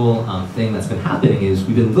really cool thing that's been happening is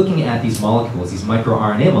we've been looking at these molecules, these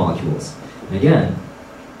microRNA molecules, and again,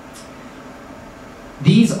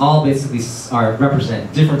 these all basically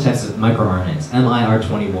represent different types of microRNAs,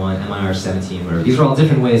 MIR-21, MIR-17, whatever. These are all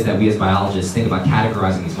different ways that we as biologists think about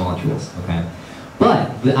categorizing these molecules, okay?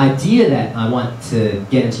 But the idea that I want to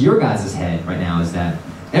get into your guys' head right now is that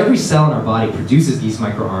every cell in our body produces these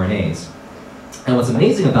microRNAs. And what's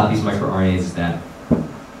amazing about these microRNAs is that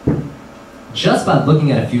just by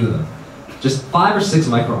looking at a few of them, just 5 or 6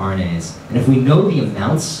 microRNAs, and if we know the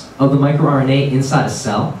amounts of the microRNA inside a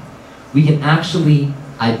cell, we can actually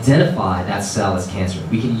identify that cell as cancer.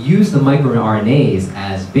 We can use the microRNAs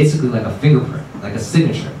as basically like a fingerprint, like a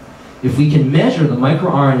signature. If we can measure the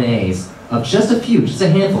microRNAs of just a few, just a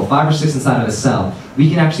handful, 5 or 6 inside of a cell, we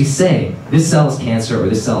can actually say this cell is cancer or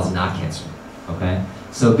this cell is not cancer, okay?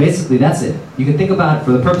 So basically that's it. You can think about it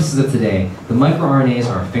for the purposes of today, the microRNAs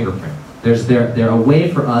are a fingerprint. They're a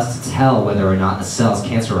way for us to tell whether or not a cell is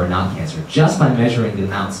cancer or not cancer, just by measuring the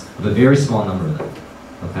amounts of a very small number of them,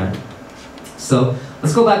 okay? So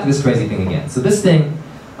let's go back to this crazy thing again. So this thing,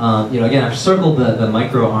 again, I've circled the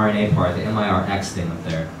microRNA part, the MIR-X thing up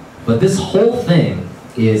there. But this whole thing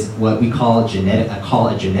is what we call a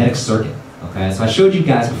genetic circuit. Okay, so I showed you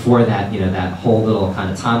guys before that, that whole little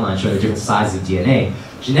kind of timeline showing the different sizes of DNA.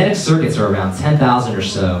 Genetic circuits are around 10,000 or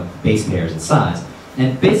so base pairs in size.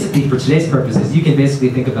 And basically, for today's purposes, you can basically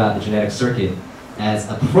think about the genetic circuit as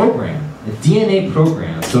a program, a DNA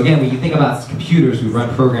program. So again, when you think about computers, we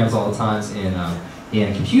run programs all the time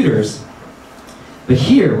in computers. But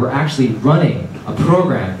here, we're actually running a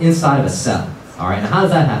program inside of a cell. All right, now how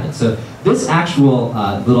does that happen? So this actual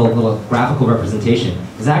little graphical representation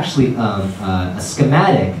is actually a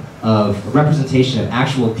schematic of a representation of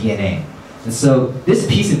actual DNA. And so this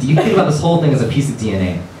piece of, you can think about this whole thing as a piece of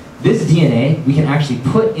DNA. This DNA, we can actually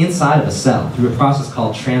put inside of a cell through a process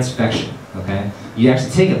called transfection, okay? You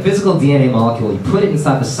actually take a physical DNA molecule, you put it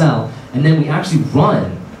inside the cell, and then we actually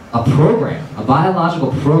run a program, a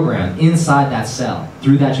biological program inside that cell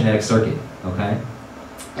through that genetic circuit, okay?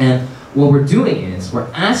 And what we're doing is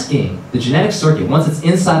we're asking the genetic circuit, once it's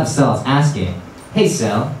inside the cell, it's asking, hey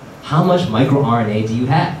cell, how much microRNA do you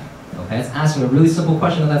have? Okay, it's asking a really simple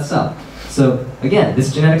question of that cell. So again,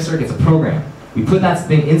 this genetic circuit is a program. We put that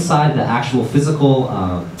thing inside the actual physical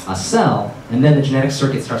cell, and then the genetic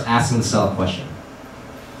circuit starts asking the cell a question.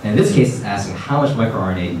 And in this case, it's asking how much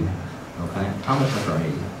microRNA do you have? Okay, how much microRNA do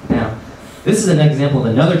you have? Now, this is an example of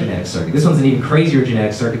another genetic circuit. This one's an even crazier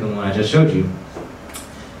genetic circuit than the one I just showed you.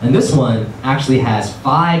 And this one actually has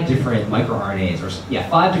 5 different microRNAs, or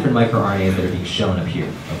 5 different microRNAs that are being shown up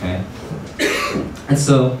here, okay? And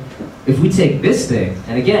so, if we take this thing,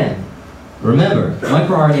 and again, remember,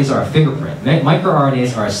 microRNAs are a fingerprint.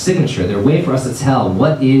 MicroRNAs are a signature. They're a way for us to tell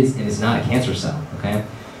what is and is not a cancer cell, okay?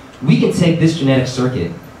 We can take this genetic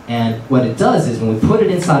circuit, and what it does is when we put it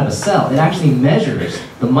inside of a cell, it actually measures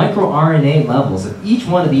the microRNA levels of each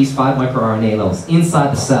one of these 5 microRNA levels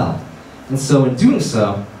inside the cell. And so in doing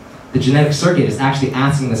so, the genetic circuit is actually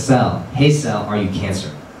asking the cell, hey cell, are you cancer?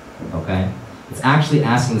 Okay? It's actually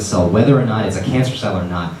asking the cell whether or not it's a cancer cell or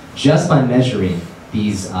not, just by measuring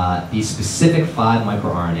these specific 5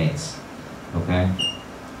 microRNAs. Okay?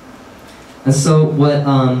 And so what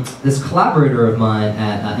this collaborator of mine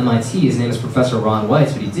at MIT, his name is Professor Ron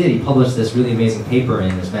Weiss, what he did, he published this really amazing paper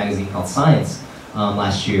in this magazine called Science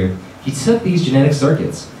last year. He took these genetic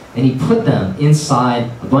circuits and he put them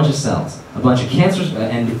inside a bunch of cells, a bunch of cancers,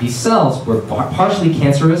 and these cells were partially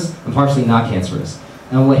cancerous and partially not cancerous.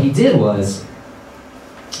 And what he did was,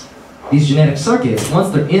 these genetic circuits,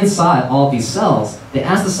 once they're inside all of these cells, they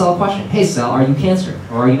ask the cell a question, hey cell, are you cancer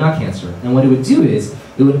or are you not cancer? And what it would do is,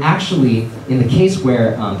 it would actually, in the case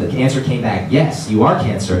where the answer came back, yes, you are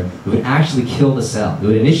cancer, it would actually kill the cell. It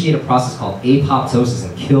would initiate a process called apoptosis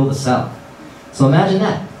and kill the cell. So imagine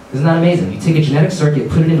that. Isn't that amazing? You take a genetic circuit,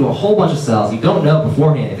 put it into a whole bunch of cells, you don't know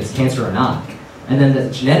beforehand if it's cancer or not. And then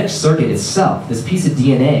the genetic circuit itself, this piece of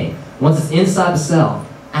DNA, once it's inside the cell,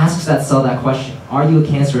 asks that cell that question. Are you a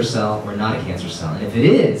cancer cell or not a cancer cell? And if it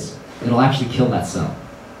is, it'll actually kill that cell.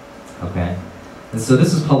 Okay? And so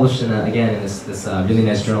this was published in, again, in this really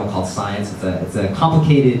nice journal called Science. It's a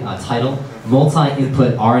complicated title,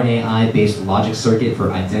 multi-input RNAi-based logic circuit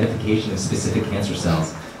for identification of specific cancer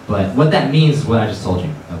cells. But what that means is what I just told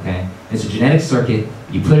you, okay? It's a genetic circuit,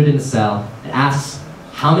 you put it in the cell, it asks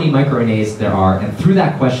how many microRNAs there are, and through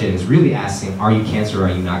that question is really asking, are you cancer or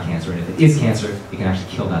are you not cancer? And if it is cancer, you can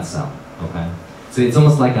actually kill that cell, okay? So it's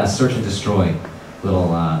almost like a search and destroy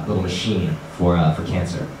little machine for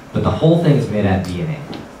cancer. But the whole thing is made out of DNA,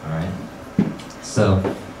 all right?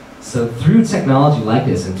 So through technology like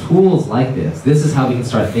this and tools like this is how we can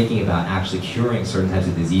start thinking about actually curing certain types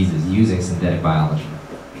of diseases using synthetic biology,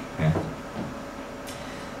 okay?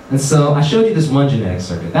 And so I showed you this one genetic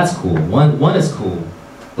circuit. That's cool. One is cool,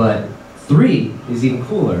 but 3 is even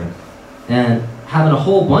cooler. And having a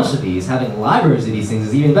whole bunch of these, having libraries of these things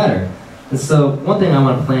is even better. And so one thing I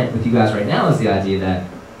want to plant with you guys right now is the idea that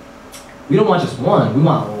we don't want just one, we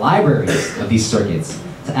want libraries of these circuits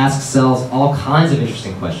to ask cells all kinds of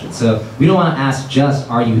interesting questions. So we don't want to ask just,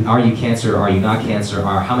 are you cancer, are you not cancer,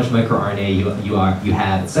 or how much microRNA you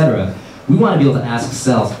have, etc. We want to be able to ask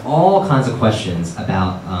cells all kinds of questions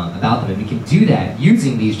about them, and we can do that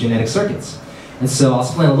using these genetic circuits. And so I'll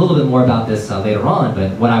explain a little bit more about this later on,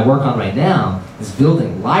 but what I work on right now is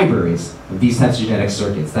building libraries of these types of genetic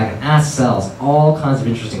circuits that can ask cells all kinds of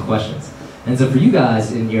interesting questions. And so for you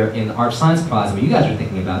guys in the ArtScience project, what you guys are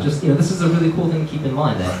thinking about, just, this is a really cool thing to keep in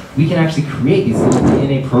mind, that we can actually create these little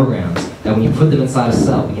DNA programs that when you put them inside a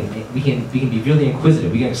cell, we can be really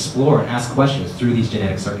inquisitive, we can explore and ask questions through these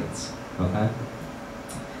genetic circuits, okay?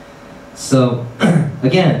 So,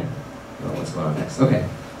 again, what's going on next? Okay,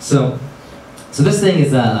 so this thing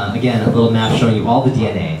is, again, a little map showing you all the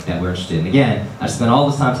DNA that we're interested in. Again, I spent all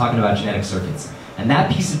this time talking about genetic circuits. And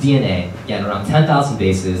that piece of DNA, again, around 10,000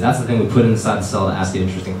 bases, that's the thing we put inside the cell to ask it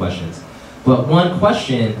interesting questions. But one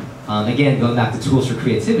question, again, going back to tools for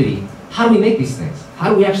creativity, how do we make these things?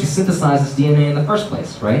 How do we actually synthesize this DNA in the first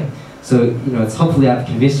place, right? So, it's hopefully I've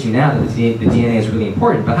convinced you now that the DNA is really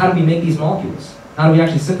important, but how do we make these molecules? How do we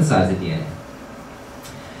actually synthesize the DNA?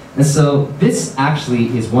 And so this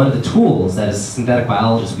actually is one of the tools that as synthetic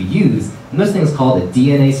biologists we use, and this thing is called a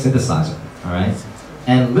DNA synthesizer, all right?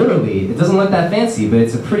 And literally, it doesn't look that fancy, but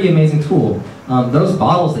it's a pretty amazing tool. Those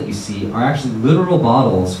bottles that you see are actually literal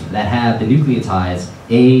bottles that have the nucleotides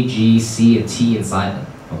A, G, C, and T inside them,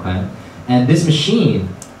 okay? And this machine,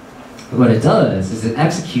 what it does is it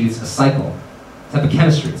executes a cycle, type of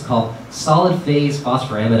chemistry. It's called solid phase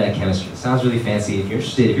phosphoramidite chemistry. It sounds really fancy. If you're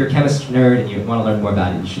interested, if you're a chemist nerd and you want to learn more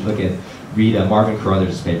about it, you should read Marvin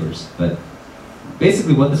Carruthers' papers. But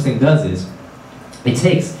basically what this thing does is, it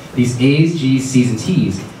takes these A's, G's, C's, and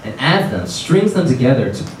T's, and adds them, strings them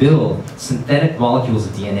together to build synthetic molecules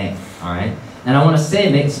of DNA, all right? And I want to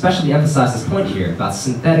say, especially emphasize this point here about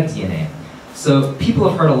synthetic DNA. So people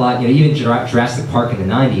have heard a lot, even Jurassic Park in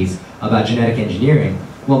the 90s, about genetic engineering.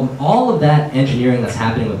 Well, all of that engineering that's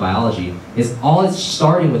happening with biology is all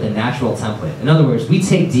starting with a natural template. In other words, we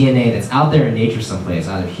take DNA that's out there in nature someplace,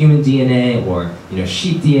 either human DNA or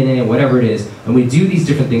sheep DNA, whatever it is, and we do these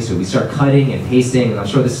different things to it. We start cutting and pasting, and I'm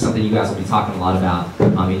sure this is something you guys will be talking a lot about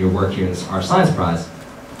in your work here in this ArtScience Prize.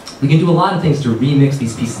 We can do a lot of things to remix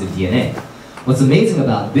these pieces of DNA. What's amazing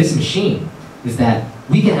about this machine is that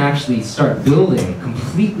we can actually start building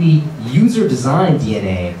completely user-designed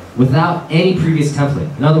DNA without any previous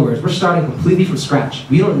template. In other words, we're starting completely from scratch.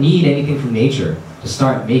 We don't need anything from nature to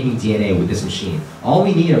start making DNA with this machine. All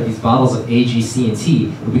we need are these bottles of A, G, C, and T,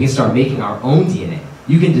 and we can start making our own DNA.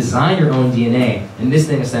 You can design your own DNA, and this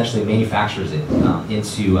thing essentially manufactures it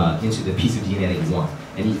into the piece of DNA that you want.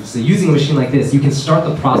 And so using a machine like this, you can start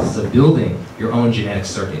the process of building your own genetic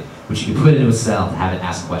circuit, which you can put into a cell to have it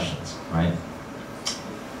ask questions, right?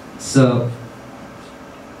 So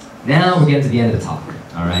now we're getting to the end of the talk,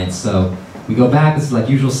 all right? So we go back, this is like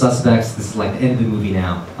usual suspects, this is like the end of the movie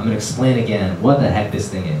now. I'm gonna explain again what the heck this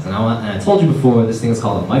thing is. And I told you before, this thing is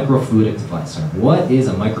called a microfluidic device. Right? What is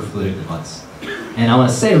a microfluidic device? And I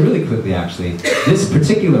wanna say really quickly actually, this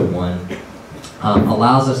particular one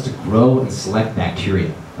allows us to grow and select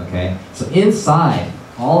bacteria, okay? So inside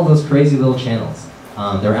all of those crazy little channels,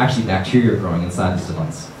 there are actually bacteria growing inside this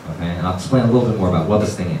device. Okay, and I'll explain a little bit more about what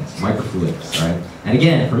this thing is, microfluidics, right? And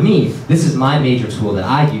again, for me, this is my major tool that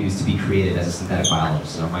I use to be created as a synthetic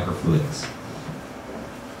biologist, so microfluidics.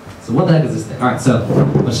 So what the heck is this thing? All right, so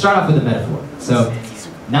let's start off with a metaphor. So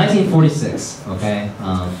 1946, okay?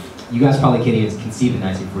 You guys probably can't even conceive of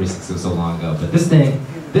 1946, it was so long ago, but this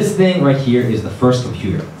thing right here is the first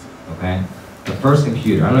computer, okay? The first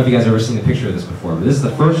computer. I don't know if you guys have ever seen a picture of this before, but this is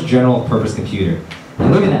the first general purpose computer.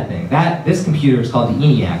 And look at that thing. This computer is called the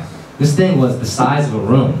ENIAC. This thing was the size of a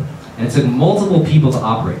room, and it took multiple people to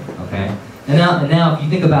operate, okay? And now if you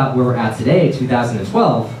think about where we're at today,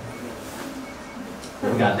 2012,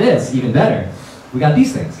 we got this, even better. We got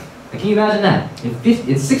these things. And can you imagine that?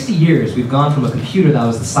 In 60 years, we've gone from a computer that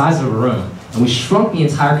was the size of a room, and we shrunk the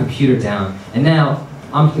entire computer down, and now,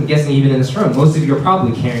 I'm guessing even in this room, most of you are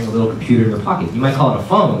probably carrying a little computer in your pocket. You might call it a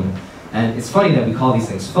phone, and it's funny that we call these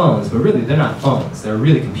things phones, but really they're not phones, they're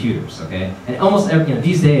really computers, okay? And almost every,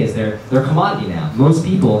 these days, they're a commodity now. Most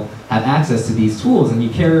people have access to these tools, and you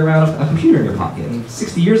carry around a computer in your pocket. And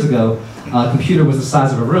 60 years ago, a computer was the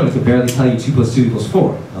size of a room. It could barely tell you 2 + 2 =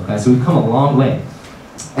 4, okay? So we've come a long way.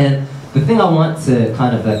 And the thing I want to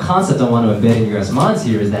the concept I want to embed in your guys' minds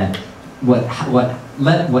here is that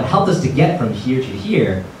what helped us to get from here to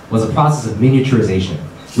here was a process of miniaturization.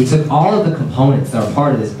 We took all of the components that are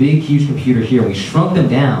part of this big, huge computer here, and we shrunk them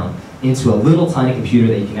down into a little tiny computer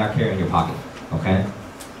that you can now carry in your pocket, okay?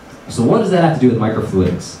 So what does that have to do with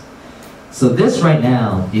microfluidics? So this right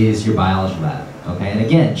now is your biology lab, okay? And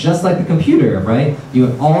again, just like the computer, right? You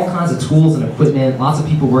have all kinds of tools and equipment, lots of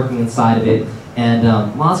people working inside of it, and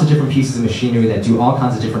lots of different pieces of machinery that do all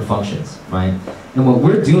kinds of different functions, right? And what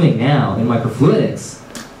we're doing now in microfluidics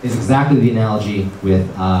is exactly the analogy with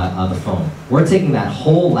the phone. We're taking that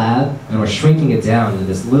whole lab and we're shrinking it down into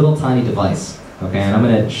this little tiny device, okay? And I'm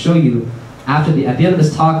gonna show you at the end of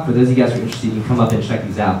this talk, for those of you guys who are interested, you can come up and check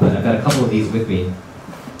these out, but I've got a couple of these with me.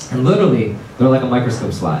 And literally, they're like a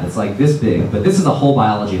microscope slide. It's like this big, but this is a whole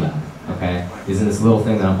biology lab, okay? Is in this little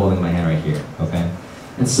thing that I'm holding in my hand right here, okay?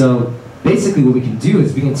 And so, basically what we can do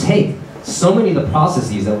is we can take so many of the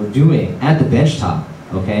processes that we're doing at the benchtop,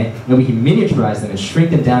 okay, and we can miniaturize them and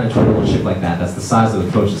shrink them down into a little chip like that. That's the size of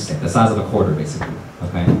a Coach's stick, the size of a quarter, basically,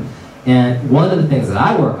 okay? And one of the things that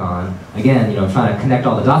I work on, again, I'm trying to connect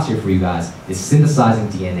all the dots here for you guys, is synthesizing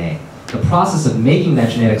DNA. The process of making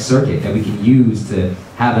that genetic circuit that we can use to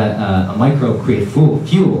have a microbe create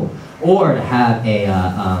fuel, or to have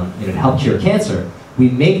to help cure cancer, we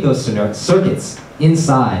make those circuits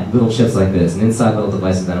inside little chips like this, and inside little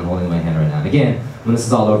devices that I'm holding in my hand right now. And again, when this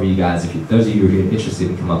is all over, you guys, those of you who are interested,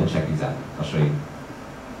 can come up and check these out. I'll show you.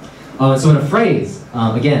 So in a phrase,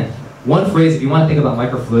 again, one phrase, if you want to think about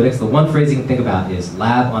microfluidics, the one phrase you can think about is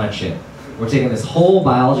lab on a chip. We're taking this whole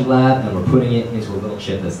biology lab and we're putting it into a little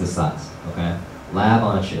chip that's this size, okay? Lab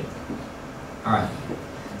on a chip. All right.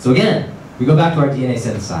 So again, we go back to our DNA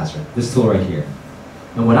synthesizer, this tool right here.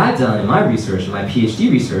 And what I've done in my research, in my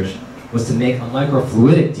PhD research, was to make a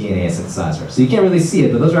microfluidic DNA synthesizer. So you can't really see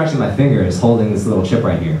it, but those are actually my fingers holding this little chip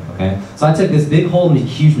right here, okay? So I took this big whole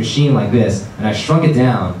huge machine like this, and I shrunk it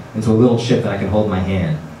down into a little chip that I can hold in my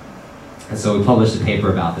hand. And so we published a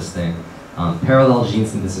paper about this thing. Parallel gene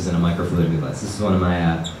synthesis in a microfluidic device. This is one of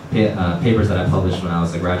my papers that I published when I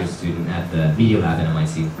was a graduate student at the Media Lab at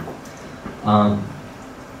MIT.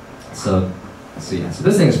 So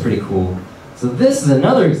this thing is pretty cool. So this is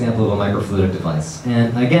another example of a microfluidic device.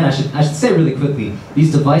 And again, I should say really quickly,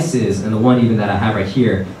 these devices, and the one even that I have right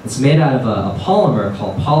here, it's made out of a polymer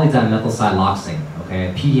called polydimethylsiloxane,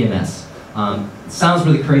 okay, PDMS. It sounds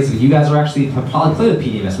really crazy, but you guys have probably played with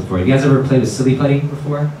PDMS before. Have you guys ever played with silly putty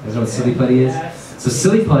before? You guys know what silly putty is? So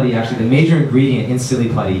silly putty, actually, the major ingredient in silly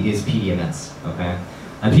putty is PDMS, okay?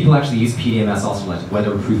 And people actually use PDMS also like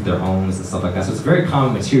weatherproof their homes and stuff like that. So it's a very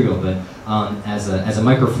common material, but as a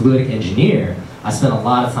microfluidic engineer, I spent a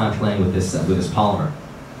lot of time playing with this polymer.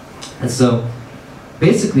 And so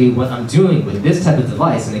basically what I'm doing with this type of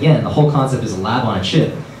device, and again, the whole concept is a lab on a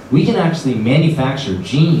chip, we can actually manufacture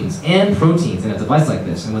genes and proteins in a device like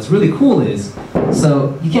this. And what's really cool is,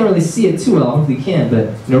 so you can't really see it too well, hopefully you can,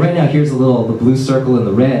 but right now here's the blue circle and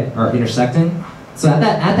the red are intersecting. So at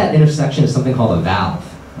that intersection is something called a valve,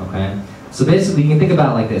 okay? So basically you can think about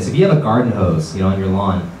it like this. If you have a garden hose, on your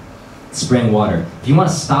lawn, spraying water, if you want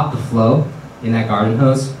to stop the flow in that garden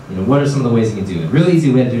hose, what are some of the ways you can do it? A really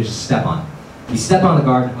easy way to do it is just step on it. If you step on the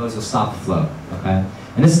garden hose, you'll stop the flow, okay?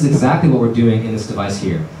 And this is exactly what we're doing in this device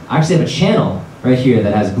here. I actually have a channel right here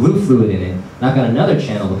that has blue fluid in it, and I've got another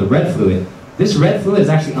channel with the red fluid. This red fluid is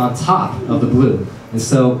actually on top of the blue. And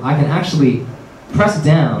so I can actually press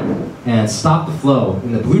down and stop the flow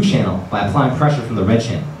in the blue channel by applying pressure from the red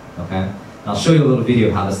channel, okay? And I'll show you a little video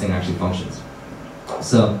of how this thing actually functions.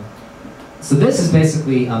 So this is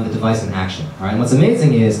basically the device in action, all right? And what's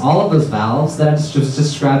amazing is all of those valves that I was just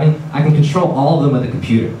describing, I can control all of them with a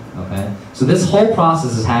computer, okay? So this whole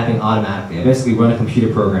process is happening automatically. I basically run a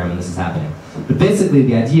computer program and this is happening. But basically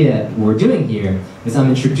the idea what we're doing here is I'm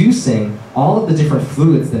introducing all of the different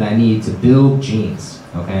fluids that I need to build genes,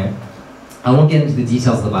 okay? I won't get into the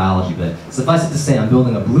details of the biology, but suffice it to say I'm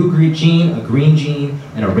building a blue-green gene, a green gene,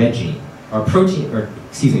 and a red gene, or proteins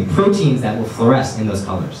that will fluoresce in those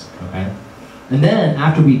colors, okay? And then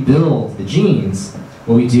after we build the genes,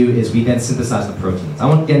 what we do is we then synthesize the proteins. I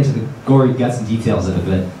won't get into the gory guts and details of it,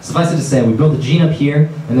 but suffice it to say we build the gene up here,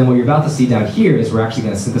 and then what you're about to see down here is we're actually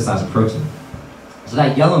going to synthesize a protein. So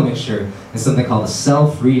that yellow mixture is something called a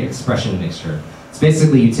cell-free expression mixture. It's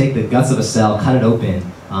basically you take the guts of a cell, cut it open,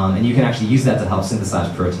 and you can actually use that to help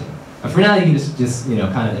synthesize protein. But for now, you can just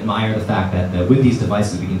kind of admire the fact that with these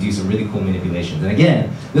devices, we can do some really cool manipulations. And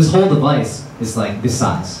again, this whole device is like this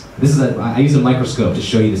size. I use a microscope to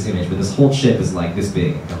show you this image, but this whole chip is like this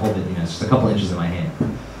big. I can hold it, it's just a couple inches in my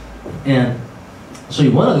hand. And I'll show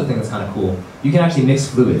you one other thing that's kind of cool. You can actually mix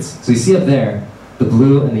fluids. So you see up there, the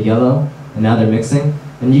blue and the yellow, and now they're mixing.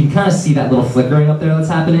 And you can kind of see that little flickering up there that's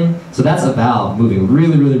happening. So that's a valve moving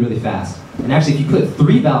really, really, really fast. And actually, if you put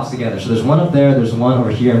 3 valves together, so there's one up there, there's one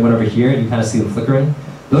over here, and one over here, and you kind of see them flickering.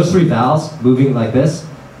 Those 3 valves moving like this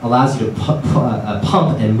allows you to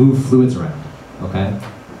pump and move fluids around, okay?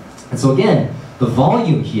 And so again, the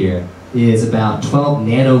volume here is about 12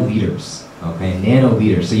 nanoliters, okay?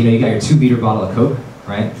 Nanoliters. So you got your 2-liter bottle of Coke,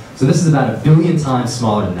 right? So this is about 1 billion times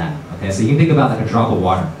smaller than that, okay? So you can think about like a drop of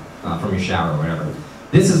water from your shower or whatever.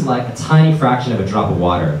 This is like a tiny fraction of a drop of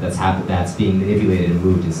water that's being manipulated and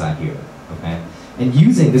moved inside here. Okay? And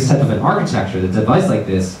using this type of an architecture, the device like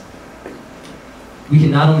this, we can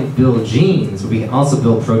not only build genes, but we can also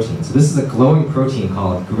build proteins. So this is a glowing protein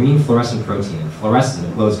called green fluorescent protein, and fluorescent,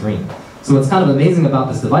 it glows green. So what's kind of amazing about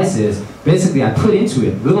this device is, basically I put into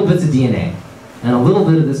it little bits of DNA, and a little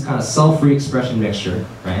bit of this kind of cell-free expression mixture,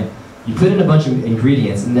 right? You put in a bunch of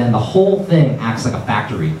ingredients, and then the whole thing acts like a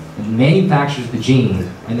factory. It manufactures the gene,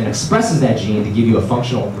 and then expresses that gene to give you a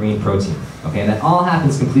functional green protein. Okay, and that all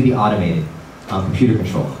happens completely automated, computer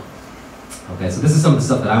controlled. Okay, so this is some of the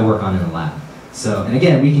stuff that I work on in the lab. So, and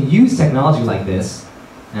again, we can use technology like this,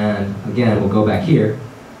 and again, we'll go back here.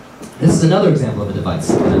 This is another example of a device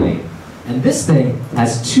that I made. And this thing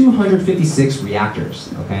has 256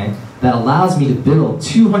 reactors, okay? That allows me to build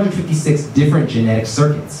 256 different genetic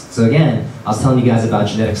circuits. So again, I was telling you guys about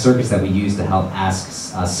genetic circuits that we use to help ask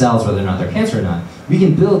cells whether or not they're cancer or not. We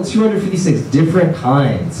can build 256 different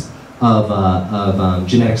kinds of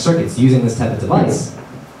genetic circuits using this type of device.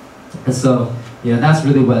 And so, that's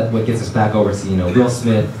really what gets us back over to, Will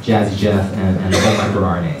Smith, Jazzy Jeff, and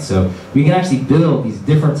microRNA. So we can actually build these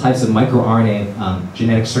different types of microRNA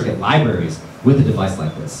genetic circuit libraries with a device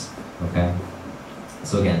like this, okay?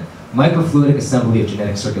 So again, microfluidic assembly of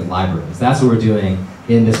genetic circuit libraries. That's what we're doing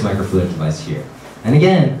in this microfluidic device here. And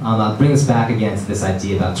again, I'll bring this back again to this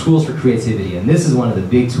idea about tools for creativity. And this is one of the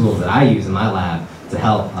big tools that I use in my lab to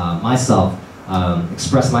help myself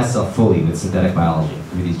express myself fully with synthetic biology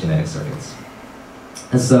through these genetic circuits.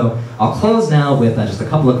 And so I'll close now with just a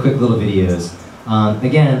couple of quick little videos.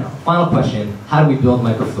 Again, final question, how do we build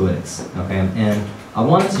microfluidics? Okay, and I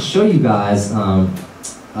wanted to show you guys a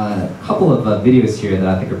couple of videos here that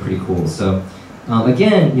I think are pretty cool. So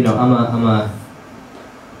again, you know,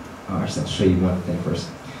 actually, I'll show you one thing first.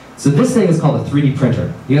 So this thing is called a 3D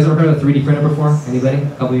printer. You guys ever heard of a 3D printer before? Anybody? A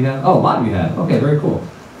couple of you have? Oh, a lot of you have. Okay, very cool.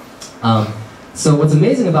 So what's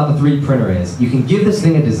amazing about the 3D printer is you can give this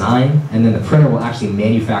thing a design and then the printer will actually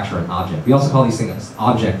manufacture an object. We also call these things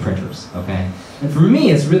object printers, okay? And for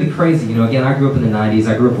me, it's really crazy. You know, again, I grew up in the 90s.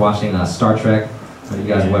 I grew up watching Star Trek. You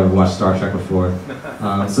guys have ever watched Star Trek before?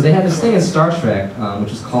 So they had this thing in Star Trek,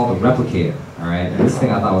 which is called a replicator, all right? And this thing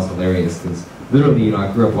I thought was hilarious because literally, you know,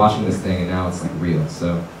 I grew up watching this thing and now it's like real.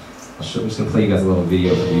 So I'm just gonna play you guys a little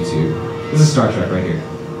video from YouTube. This is Star Trek right here.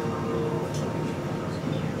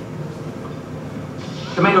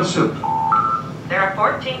 Tomato soup. There are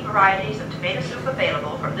 14 varieties of tomato soup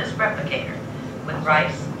available from this replicator, with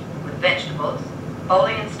rice, with vegetables,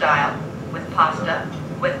 Bolian style, with pasta,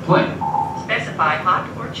 with Plain. specify hot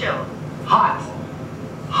or chilled. Hot.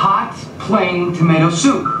 Hot, plain tomato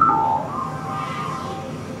soup.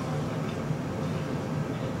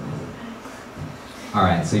 All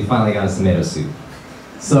right, so you finally got a tomato soup.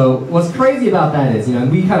 So what's crazy about that is, you know,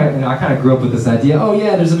 I kind of grew up with this idea, oh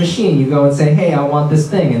yeah, there's a machine, you go and say, hey, I want this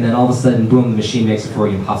thing, and then all of a sudden, boom, the machine makes it for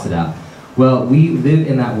you and pops it out. Well, we live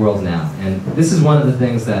in that world now, and this is one of the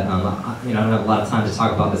things that, you know, I don't have a lot of time to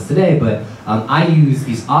talk about this today, but I use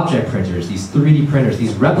these object printers, these 3D printers,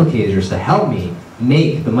 these replicators to help me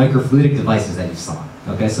make the microfluidic devices that you saw.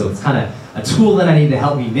 Okay, so it's kind of a tool that I need to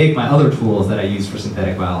help me make my other tools that I use for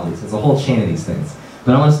synthetic biology. So it's a whole chain of these things.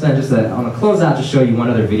 But I want to spend I want to close out to show you one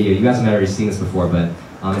other video. You guys have already seen this before, but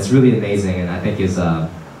it's really amazing, and I think is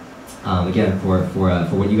again for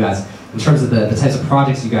what you guys, in terms of the types of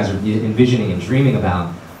projects you guys are envisioning and dreaming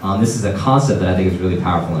about. This is a concept that I think is really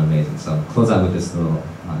powerful and amazing. So I'll close out with this little,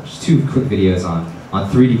 just two quick videos on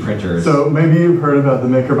 3D printers. So maybe you've heard about the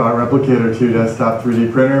MakerBot Replicator 2 desktop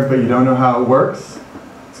 3D printer, but you don't know how it works.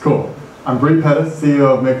 It's cool. I'm Bree Pettis,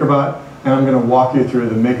 CEO of MakerBot, and I'm going to walk you through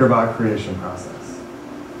the MakerBot creation process.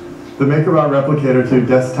 The MakerBot Replicator 2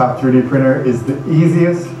 desktop 3D printer is the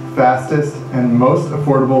easiest, fastest, and most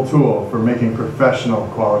affordable tool for making professional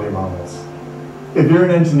quality models. If you're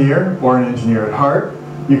an engineer or an engineer at heart,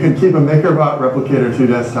 you can keep a MakerBot Replicator 2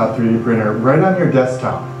 desktop 3D printer right on your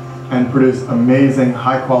desktop and produce amazing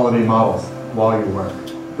high-quality models while you work.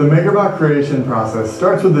 The MakerBot creation process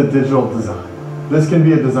starts with a digital design. This can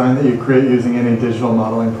be a design that you create using any digital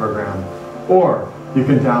modeling program, or you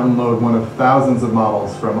can download one of thousands of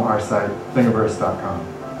models from our site, Thingiverse.com.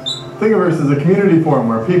 Thingiverse is a community forum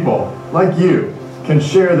where people, like you, can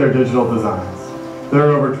share their digital designs. There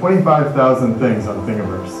are over 25,000 things on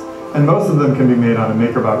Thingiverse, and most of them can be made on a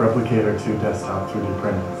MakerBot Replicator 2 desktop 3D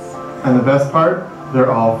printer. And the best part?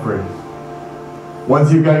 They're all free.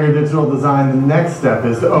 Once you've got your digital design, the next step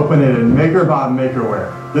is to open it in MakerBot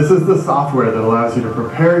Makerware. This is the software that allows you to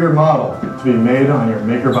prepare your model to be made on your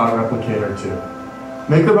MakerBot Replicator 2.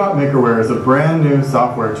 MakerBot Makerware is a brand new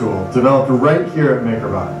software tool developed right here at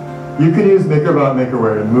MakerBot. You can use MakerBot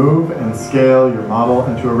Makerware to move and scale your model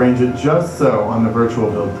and to arrange it just so on the virtual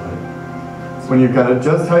build plate. When you've got it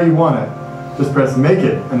just how you want it, just press Make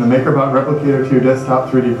It and the MakerBot Replicator 2 desktop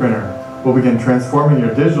 3D printer will begin transforming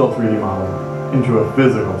your digital 3D model into a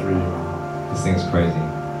physical 3D model. This thing's crazy.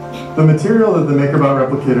 The material that the MakerBot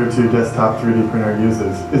Replicator 2 desktop 3D printer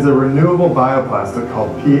uses is a renewable bioplastic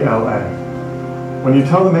called PLA. When you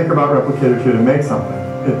tell the MakerBot Replicator 2 to make something,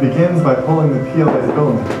 it begins by pulling the PLA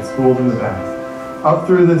filament that's spooled in the back up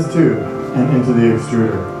through this tube and into the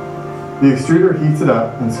extruder. The extruder heats it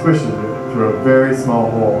up and squishes it through a very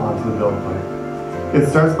small hole onto the build plate. It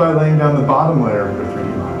starts by laying down the bottom layer of your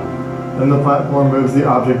 3D model. Then the platform moves the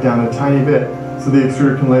object down a tiny bit so the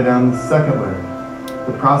extruder can lay down the second layer.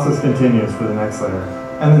 The process continues for the next layer,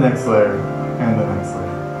 and the next layer, and the next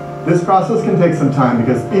layer. This process can take some time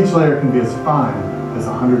because each layer can be as fine as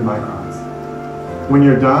 100 microns. When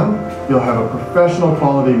you're done, you'll have a professional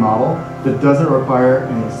quality model that doesn't require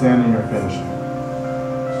any sanding or finishing.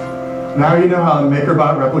 Now you know how a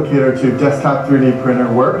MakerBot Replicator 2 desktop 3D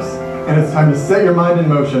printer works, and it's time to set your mind in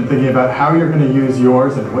motion thinking about how you're going to use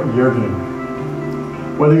yours and what you're going to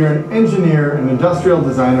do. Whether you're an engineer, an industrial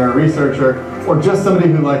designer, a researcher, or just somebody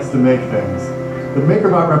who likes to make things, the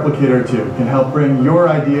MakerBot Replicator 2 can help bring your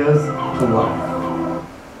ideas to life.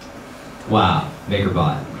 Wow,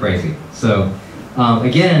 MakerBot, crazy. So,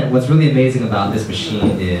 again, what's really amazing about this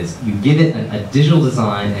machine is you give it a digital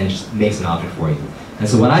design and it just makes an object for you. And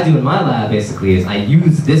so what I do in my lab basically is I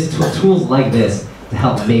use tools like this to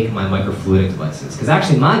help make my microfluidic devices. Because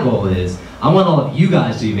actually my goal is, I want all of you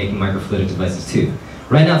guys to be making microfluidic devices too.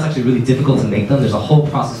 Right now it's actually really difficult to make them. There's a whole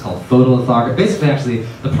process called photolithography. Basically actually,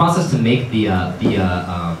 the process to make the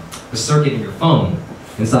circuit in your phone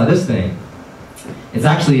inside this thing, it's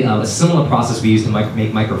actually a similar process we use to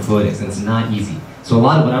make microfluidics, and it's not easy. So a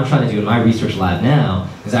lot of what I'm trying to do in my research lab now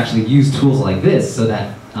is actually use tools like this so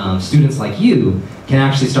that students like you can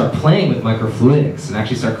actually start playing with microfluidics and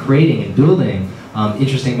actually start creating and building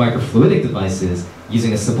interesting microfluidic devices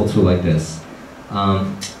using a simple tool like this.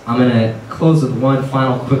 I'm going to close with one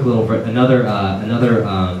final quick little,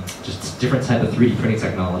 just different type of 3D printing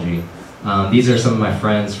technology. These are some of my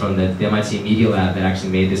friends from the MIT Media Lab that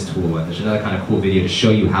actually made this tool. And there's another kind of cool video to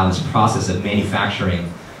show you how this process of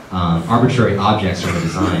manufacturing arbitrary objects from a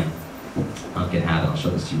design can happen. I'll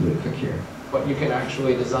show this to you really quick here. What you can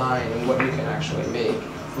actually design and what you can actually make.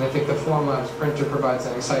 And I think the Formlabs printer provides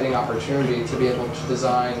an exciting opportunity to be able to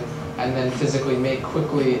design and then physically make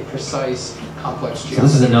quickly precise, complex geometry. So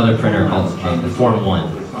this is another printer called the Form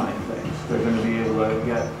 1. Design things. They're going to be able to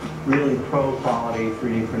get really pro-quality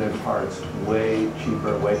 3D printed parts way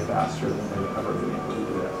cheaper, way faster than they've ever been able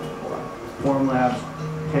to do that before. Formlabs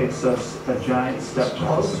takes us a giant step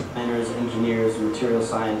closer. Designers, engineers, and material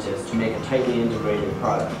scientists to make a tightly integrated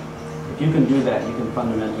product. If you can do that, you can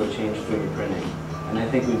fundamentally change 3D printing. And I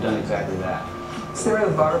think we've done exactly that.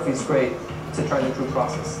 Stereolithography is great to try to improve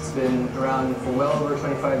process. It's been around for well over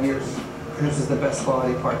 25 years. Produces the best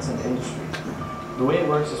quality parts in the industry. The way it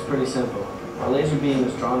works is pretty simple. A laser beam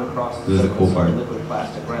is drawn across the This is the cool surface part. of liquid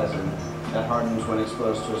plastic resin that hardens when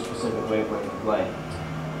exposed to a specific wavelength of light.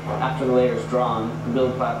 After the layer is drawn, the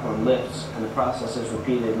build platform lifts, and the process is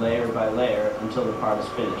repeated layer by layer until the part is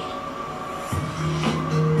finished.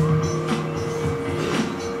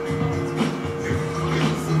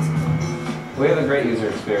 We have a great user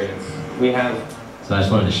experience. We have. So I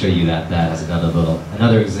just wanted to show you that as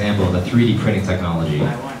another example of the 3D printing technology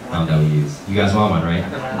that we use. You guys want one, right?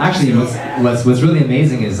 Actually, what's really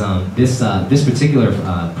amazing is this particular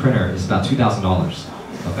printer is about $2,000.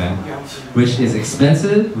 Okay, which is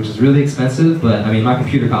expensive, which is really expensive. But I mean, my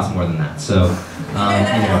computer costs more than that. So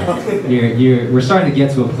we're starting to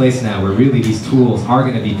get to a place now where really these tools are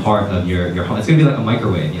going to be part of your home. It's going to be like a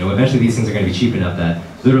microwave. Eventually these things are going to be cheap enough that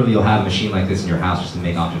literally you'll have a machine like this in your house just to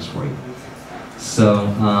make objects for you. So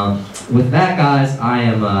with that, guys,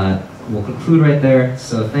 we'll conclude right there.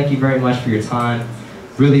 So thank you very much for your time.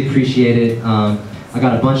 Really appreciate it. I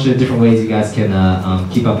got a bunch of different ways you guys can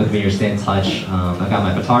keep up with me or stay in touch. I got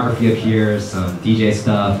my photography up here, some DJ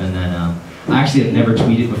stuff, and then I actually have never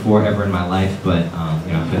tweeted before ever in my life, but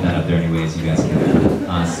I put that up there anyways. You guys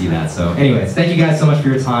can see that. So anyways, thank you guys so much for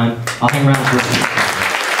your time. I'll hang around for a